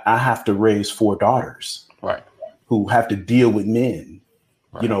 I have to raise 4 daughters. Right. Who have to deal with men.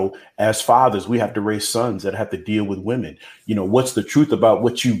 Right. You know, as fathers, we have to raise sons that have to deal with women. You know, what's the truth about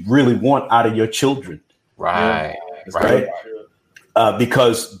what you really want out of your children? Right. Yeah. Right.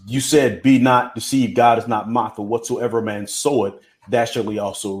 Because you said, be not deceived. God is not mocked, for whatsoever man soweth, that shall he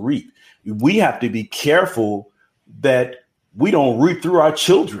also reap. We have to be careful that we don't reap through our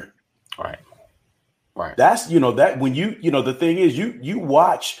children. Right. Right. That's, you know, that when you know, the thing is you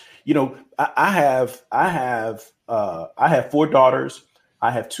watch, you know, I have 4 daughters.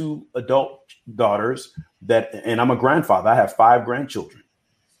 I have 2 adult daughters and I'm a grandfather. I have 5 grandchildren.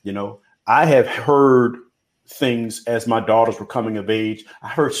 You know, I have heard things as my daughters were coming of age. I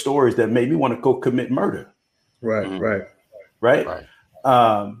heard stories that made me want to go commit murder. Right. Mm-hmm. Right.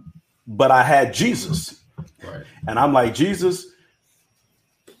 But I had Jesus. Right. And I'm like, Jesus,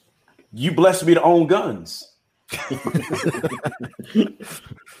 you blessed me to own guns.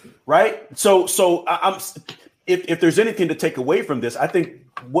 Right. So I'm, if there's anything to take away from this, I think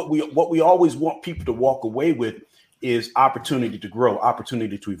what we always want people to walk away with is opportunity to grow,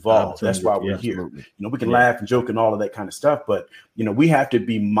 opportunity to evolve. That's why we're here. You know, we can laugh and joke and all of that kind of stuff, but you know, we have to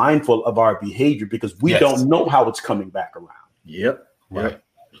be mindful of our behavior because we don't know how it's coming back around. Yep. Right.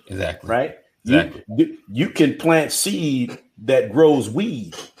 Exactly. Right. Exactly. You can plant seed that grows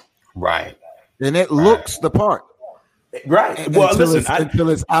weed. Right. And it looks the part. Right. Well,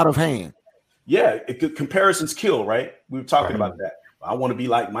 until it's out of hand. Yeah. Comparisons kill. Right. We were talking about that. I want to be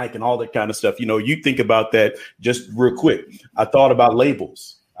like Mike and all that kind of stuff. You know, you think about that just real quick. I thought about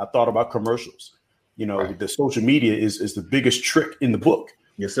labels. I thought about commercials. You know, the social media is the biggest trick in the book.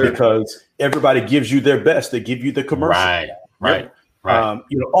 Yes, sir. Because everybody gives you their best. They give you the commercial. Right.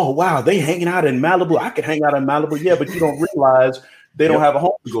 You know, oh, wow, they hanging out in Malibu. I could hang out in Malibu. Yeah, but you don't realize they don't have a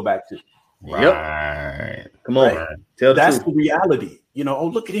home to go back to. Right. Come on. Right. That's the reality. You know, oh,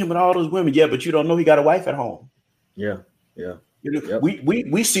 look at him with all those women. Yeah, but you don't know he got a wife at home. Yeah. You know,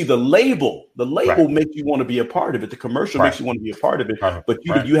 we see the label. The label makes you want to be a part of it. The commercial makes you want to be a part of it, but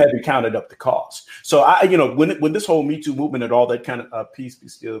you haven't counted up the cost. So you know, when this whole Me Too movement and all that kind of peace be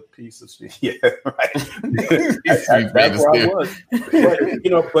still, peace of speech. Yeah, right. That's where I was. But,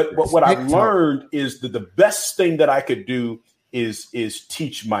 you know, but what I've learned is that the best thing that I could do is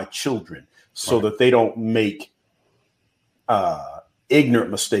teach my children so that they don't make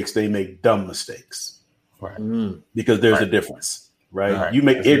ignorant mistakes. They make dumb mistakes. Right. Because there's a difference, right? You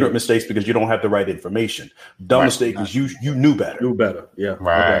make ignorant mistakes because you don't have the right information. Dumb mistake is you knew better. Yeah.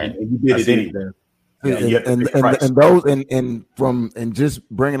 Right. And you did it anyway. And just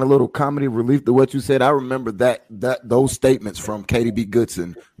bringing a little comedy relief to what you said, I remember that those statements from Katie B.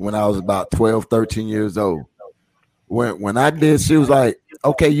 Goodson when I was about 12, 13 years old. When I did, she was like,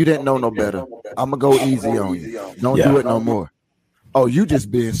 okay, you didn't know no better. I'm gonna go easy on you. Don't do it no more. Oh, you just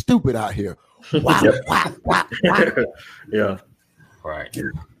being stupid out here. Wow. Yeah. Right.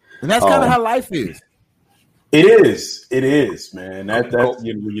 And that's kind of how life is. It is, man. That's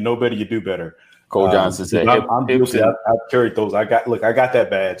you know better, you do better. Cole Johnson said, I'm guilty. I've carried those. I got that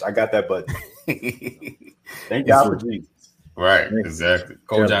badge. I got that button. Thank God for Jesus. Right, exactly.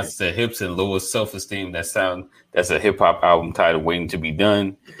 Cole Johnson said hips and lower self-esteem. That's a hip-hop album titled Waiting to Be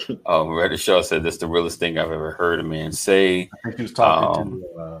Done. Reddit Shaw said that's the realest thing I've ever heard a man say. I think he was talking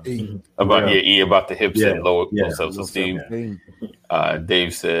about the hips and lower self-esteem.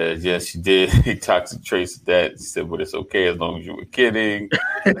 Dave said, yes, she did. Toxic trace that. He said, but it's okay as long as you were kidding.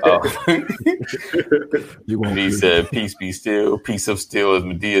 He said, peace be still, peace of still, as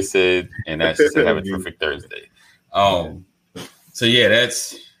Medea said. And Ashley said, have a terrific Thursday. So yeah,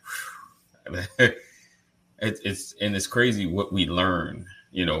 that's it's crazy what we learn,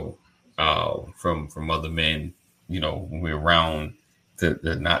 from other men, when we're around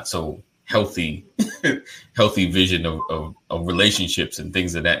the not so healthy vision of relationships and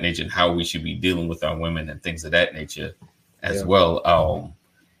things of that nature, and how we should be dealing with our women and things of that nature as well.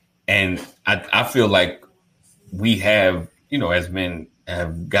 And I feel like we have, as men,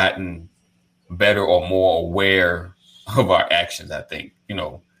 have gotten better or more aware of our actions. I think,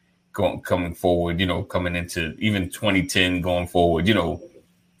 coming forward, coming into even 2010, going forward,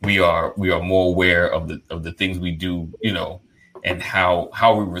 we are more aware of the things we do, and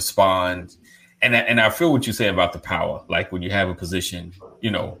how we respond. And I feel what you say about the power. Like when you have a position,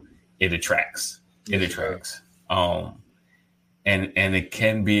 it attracts. It attracts. And it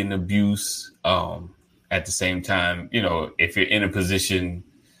can be an abuse. At the same time, if you're in a position,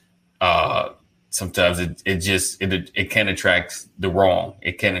 sometimes it can attract the wrong.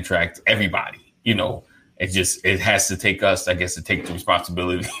 It can attract everybody. It has to take us, I guess, to take the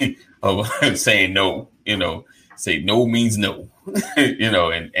responsibility of saying no. Say no means no.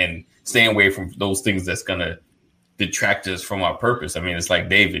 And staying away from those things that's gonna detract us from our purpose. I mean, it's like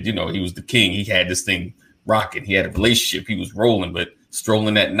David. He was the king. He had this thing rocking. He had a relationship. He was rolling, but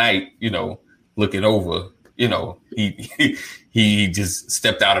strolling at night. Looking over. He just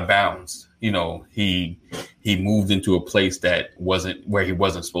stepped out of bounds. He moved into a place that wasn't where he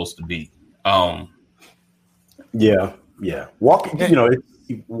wasn't supposed to be. Yeah. Walk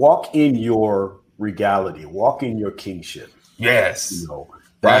in your regality, walk in your kingship. Yes.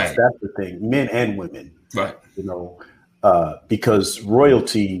 That's the thing, men and women. Right. Because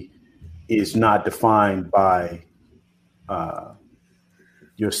royalty is not defined by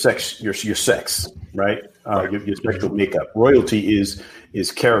your sex, right? Your sexual makeup. Royalty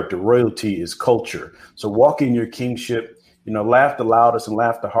is character. Royalty is culture. So walk in your kingship. Laugh the loudest and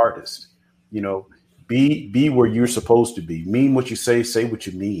laugh the hardest. Be where you're supposed to be. Mean what you say what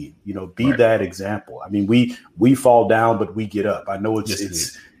you mean. Be that example. I mean, we fall down, but we get up. I know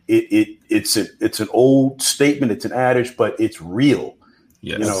it's an old statement. It's an adage, but it's real.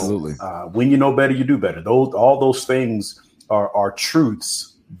 Yes, absolutely. When you know better, you do better. All those things are truths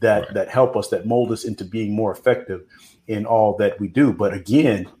that help us, that mold us into being more effective in all that we do. But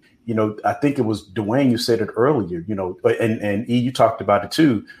again, I think it was Dwayne, you said it earlier, and E, you talked about it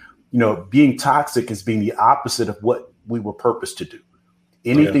too. Being toxic is being the opposite of what we were purposed to do.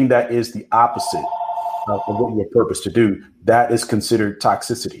 Anything that is the opposite of what we were purposed to do, that is considered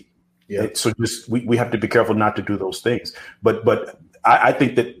toxicity. Yeah. So we have to be careful not to do those things. But I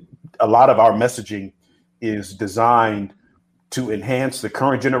think that a lot of our messaging is designed to enhance the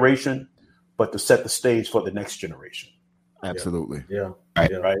current generation, but to set the stage for the next generation. Absolutely. Yeah.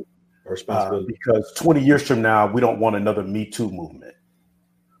 Right. Responsibility. Because 20 years from now, we don't want another Me Too movement.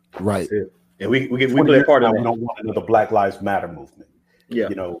 Right. And we play a part of that. We don't want another Black Lives Matter movement. Yeah.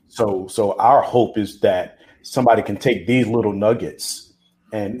 So our hope is that somebody can take these little nuggets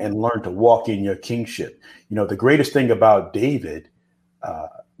and learn to walk in your kingship. The greatest thing about David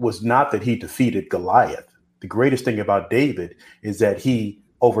was not that he defeated Goliath. The greatest thing about David is that he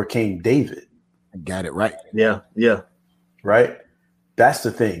overcame David. Got it right. Yeah. Right. That's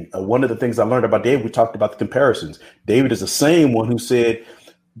the thing. One of the things I learned about David, we talked about the comparisons. David is the same one who said,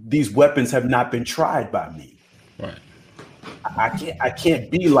 these weapons have not been tried by me. Right. I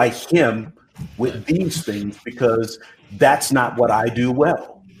can't be like him with these things because that's not what I do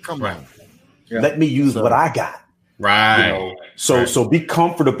well. Come on. Yeah. Let me use what I got. Right. So be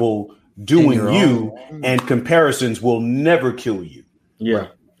comfortable doing you, and comparisons will never kill you. Yeah.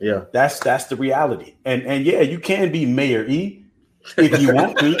 Yeah. That's the reality. And yeah, you can be Mayor E if you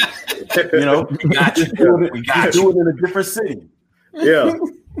want to. We got you. Do it in a different city. Yeah.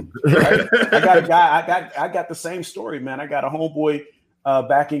 Right? I got a guy. I got the same story, man. I got a homeboy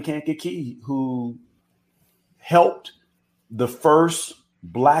back in Kankakee who helped the first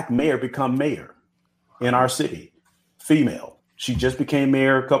Black mayor become mayor in our city. Female. She just became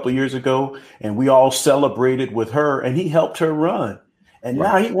mayor a couple of years ago, and we all celebrated with her. And he helped her run, and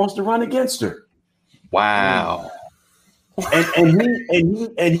now he wants to run against her. Wow.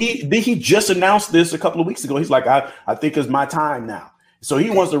 And he just announced this a couple of weeks ago. He's like, I think it's my time now. So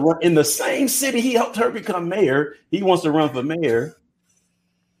he wants to run in the same city he helped her become mayor. He wants to run for mayor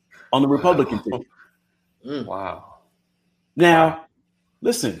on the Republican ticket. Wow. Now,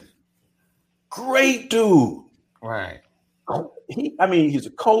 listen, great dude. Right. he's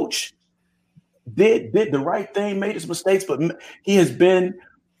a coach, did the right thing, made his mistakes, but he has been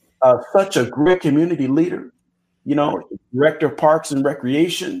such a great community leader, director of parks and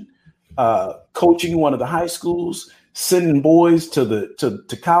recreation, coaching one of the high schools, sending boys to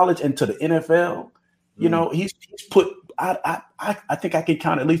college and to the NFL. He's put, I think I can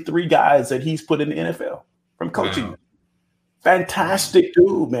count at least 3 guys that he's put in the NFL from coaching. Wow. Fantastic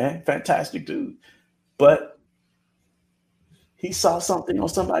dude, man. Fantastic dude. But he saw something on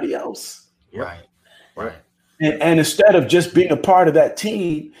somebody else. Right. And instead of just being a part of that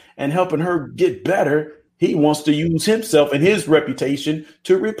team and helping her get better, he wants to use himself and his reputation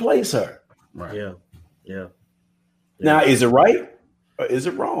to replace her. Right. Yeah. Now, is it right or is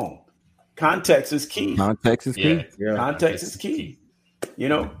it wrong? Context is key. Context is key. Yeah. Context is key.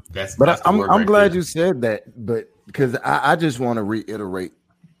 That's I'm glad you said that, but because I just want to reiterate.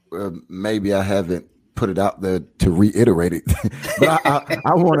 Maybe I haven't put it out there to reiterate it, but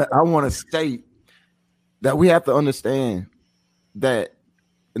I want to state that we have to understand that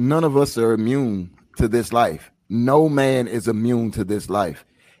none of us are immune to this life. No man is immune to this life.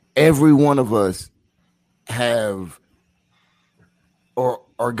 Every one of us have or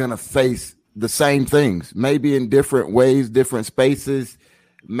are going to face the same things, maybe in different ways, different spaces,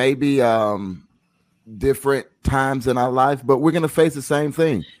 maybe different times in our life, but we're going to face the same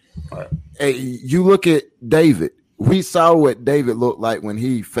thing. Right. Hey, you look at David. We saw what David looked like when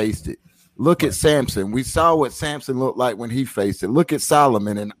he faced it. Look at Samson. We saw what Samson looked like when he faced it. Look at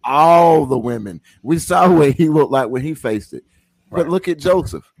Solomon and all the women. We saw what he looked like when he faced it. But look at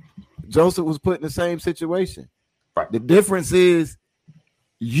Joseph. Joseph was put in the same situation. Right. The difference is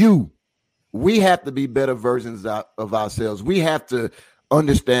we have to be better versions of ourselves. We have to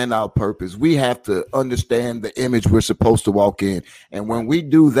understand our purpose. We have to understand the image we're supposed to walk in. And when we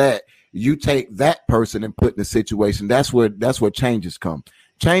do that, you take that person and put in a situation. That's where changes come.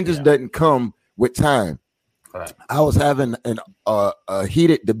 Changes doesn't come with time. Right. I was having a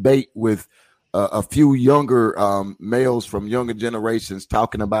heated debate with a few younger males from younger generations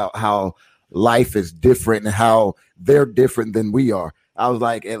talking about how life is different and how they're different than we are. I was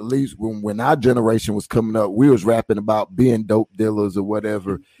like, at least when our generation was coming up, we was rapping about being dope dealers or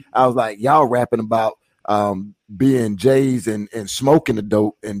whatever. I was like, y'all rapping about being J's and smoking the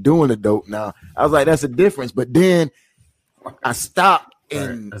dope and doing the dope now. I was like, that's a difference. But then I stopped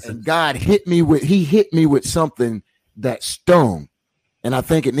and God hit me with something that stung. And I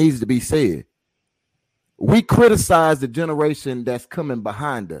think it needs to be said. We criticize the generation that's coming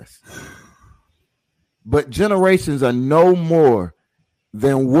behind us. But generations are no more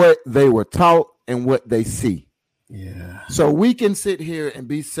than what they were taught and what they see. Yeah. So we can sit here and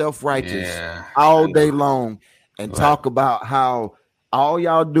be self-righteous all day long and talk about how all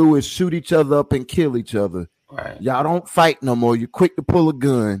y'all do is shoot each other up and kill each other. Right. Y'all don't fight no more. You're quick to pull a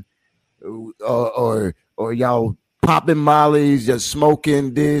gun, or y'all popping mollies, you're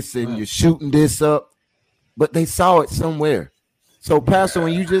smoking this and you're shooting this up. But they saw it somewhere. So, Pastor,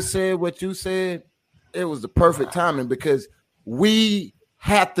 when you just said what you said, it was the perfect timing because we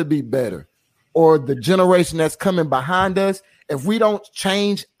have to be better, or the generation that's coming behind us. If we don't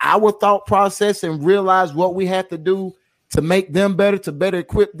change our thought process and realize what we have to do to make them better, to better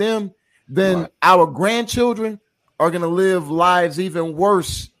equip them, then our grandchildren are going to live lives even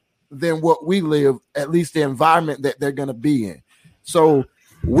worse than what we live, at least the environment that they're going to be in. So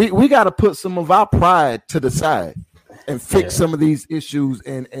we got to put some of our pride to the side and fix some of these issues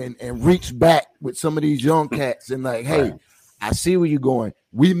and reach back with some of these young cats and like, hey, I see where you're going.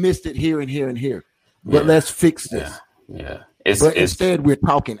 We missed it here and here and here, but let's fix this. Yeah. Instead we're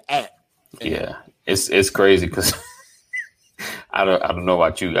talking at. Yeah. It's crazy because I don't know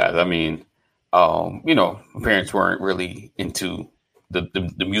about you guys. I mean, my parents weren't really into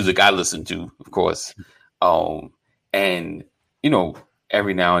the music I listened to, of course. And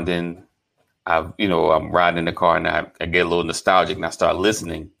every now and then I'm riding in the car and I get a little nostalgic and I start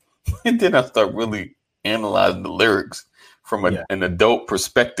listening. And then I start really analyzing the lyrics from an adult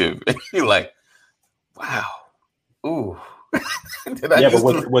perspective. And you're like, wow. Ooh.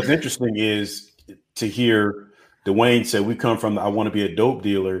 But what's interesting is to hear Dwayne say we come from I want to be a dope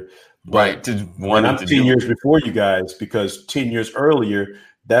dealer. Right. And I'm 10 years before you guys, because 10 years earlier,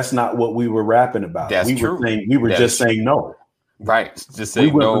 that's not what we were rapping about. That's true. We were just saying no. Right. Just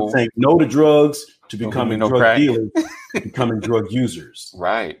saying no. Saying no to drugs, to becoming drug dealers, to becoming drug users.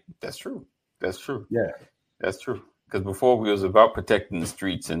 Right. That's true. Yeah. That's true. Because before we was about protecting the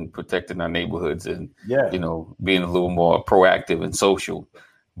streets and protecting our neighborhoods and, being a little more proactive and social,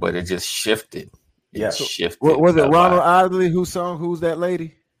 but it just shifted. It shifted. Was it Ronald Isley who sung Who's That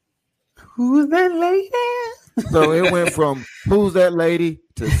Lady? Who's that lady? So it went from who's that lady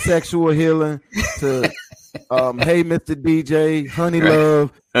to sexual healing to hey Mr. DJ, honey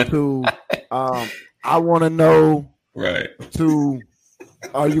love to I want to know to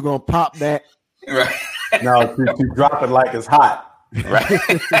are you gonna pop that? Right. No, to drop it like it's hot. Right.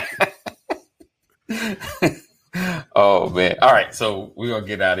 Oh man. All right. So we're gonna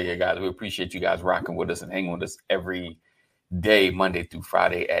get out of here, guys. We appreciate you guys rocking with us and hanging with us every day, Monday through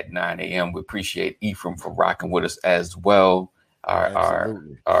Friday at 9 a.m. We appreciate Ephraim for rocking with us as well.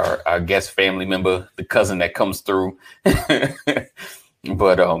 Our guest family member, the cousin that comes through.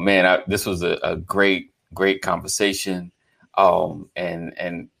 But man, this was a great conversation.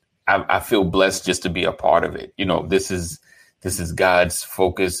 And I feel blessed just to be a part of it. You know, this is God's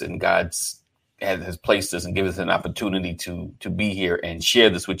focus, and God's has placed us and given us an opportunity to be here and share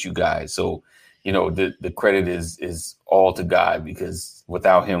this with you guys. So, you know, the credit is all to God, because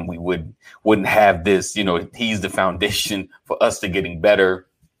without him, we wouldn't have this. You know, he's the foundation for us to getting better,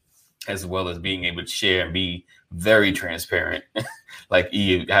 as well as being able to share and be very transparent. Like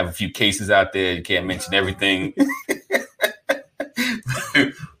you have a few cases out there. You can't mention everything.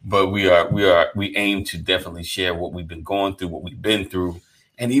 But we aim to definitely share what we've been going through, what we've been through,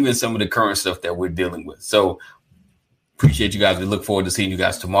 and even some of the current stuff that we're dealing with. So appreciate you guys. We look forward to seeing you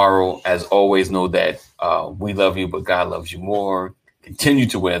guys tomorrow. As always, know that we love you, but God loves you more. Continue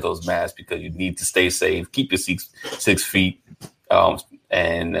to wear those masks because you need to stay safe. Keep your 6 feet.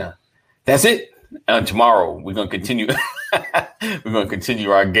 And that's it. Tomorrow we're gonna continue. We're gonna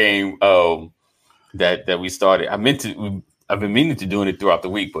continue our game that we started. I've been meaning to doing it throughout the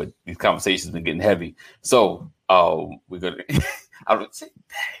week, but these conversations have been getting heavy. So we're gonna. I would say,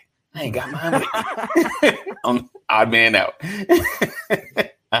 I ain't got mine with me. I'm odd man out.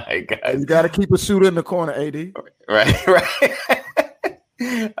 All right, guys. You got to keep a shooter in the corner, AD. Right. All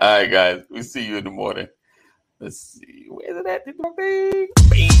right, guys. We'll see you in the morning. Let's see. Where's it at? I didn't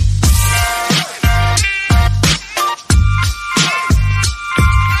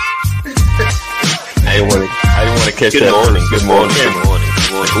want to catch that. Good morning.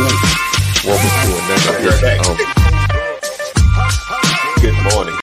 Welcome to another.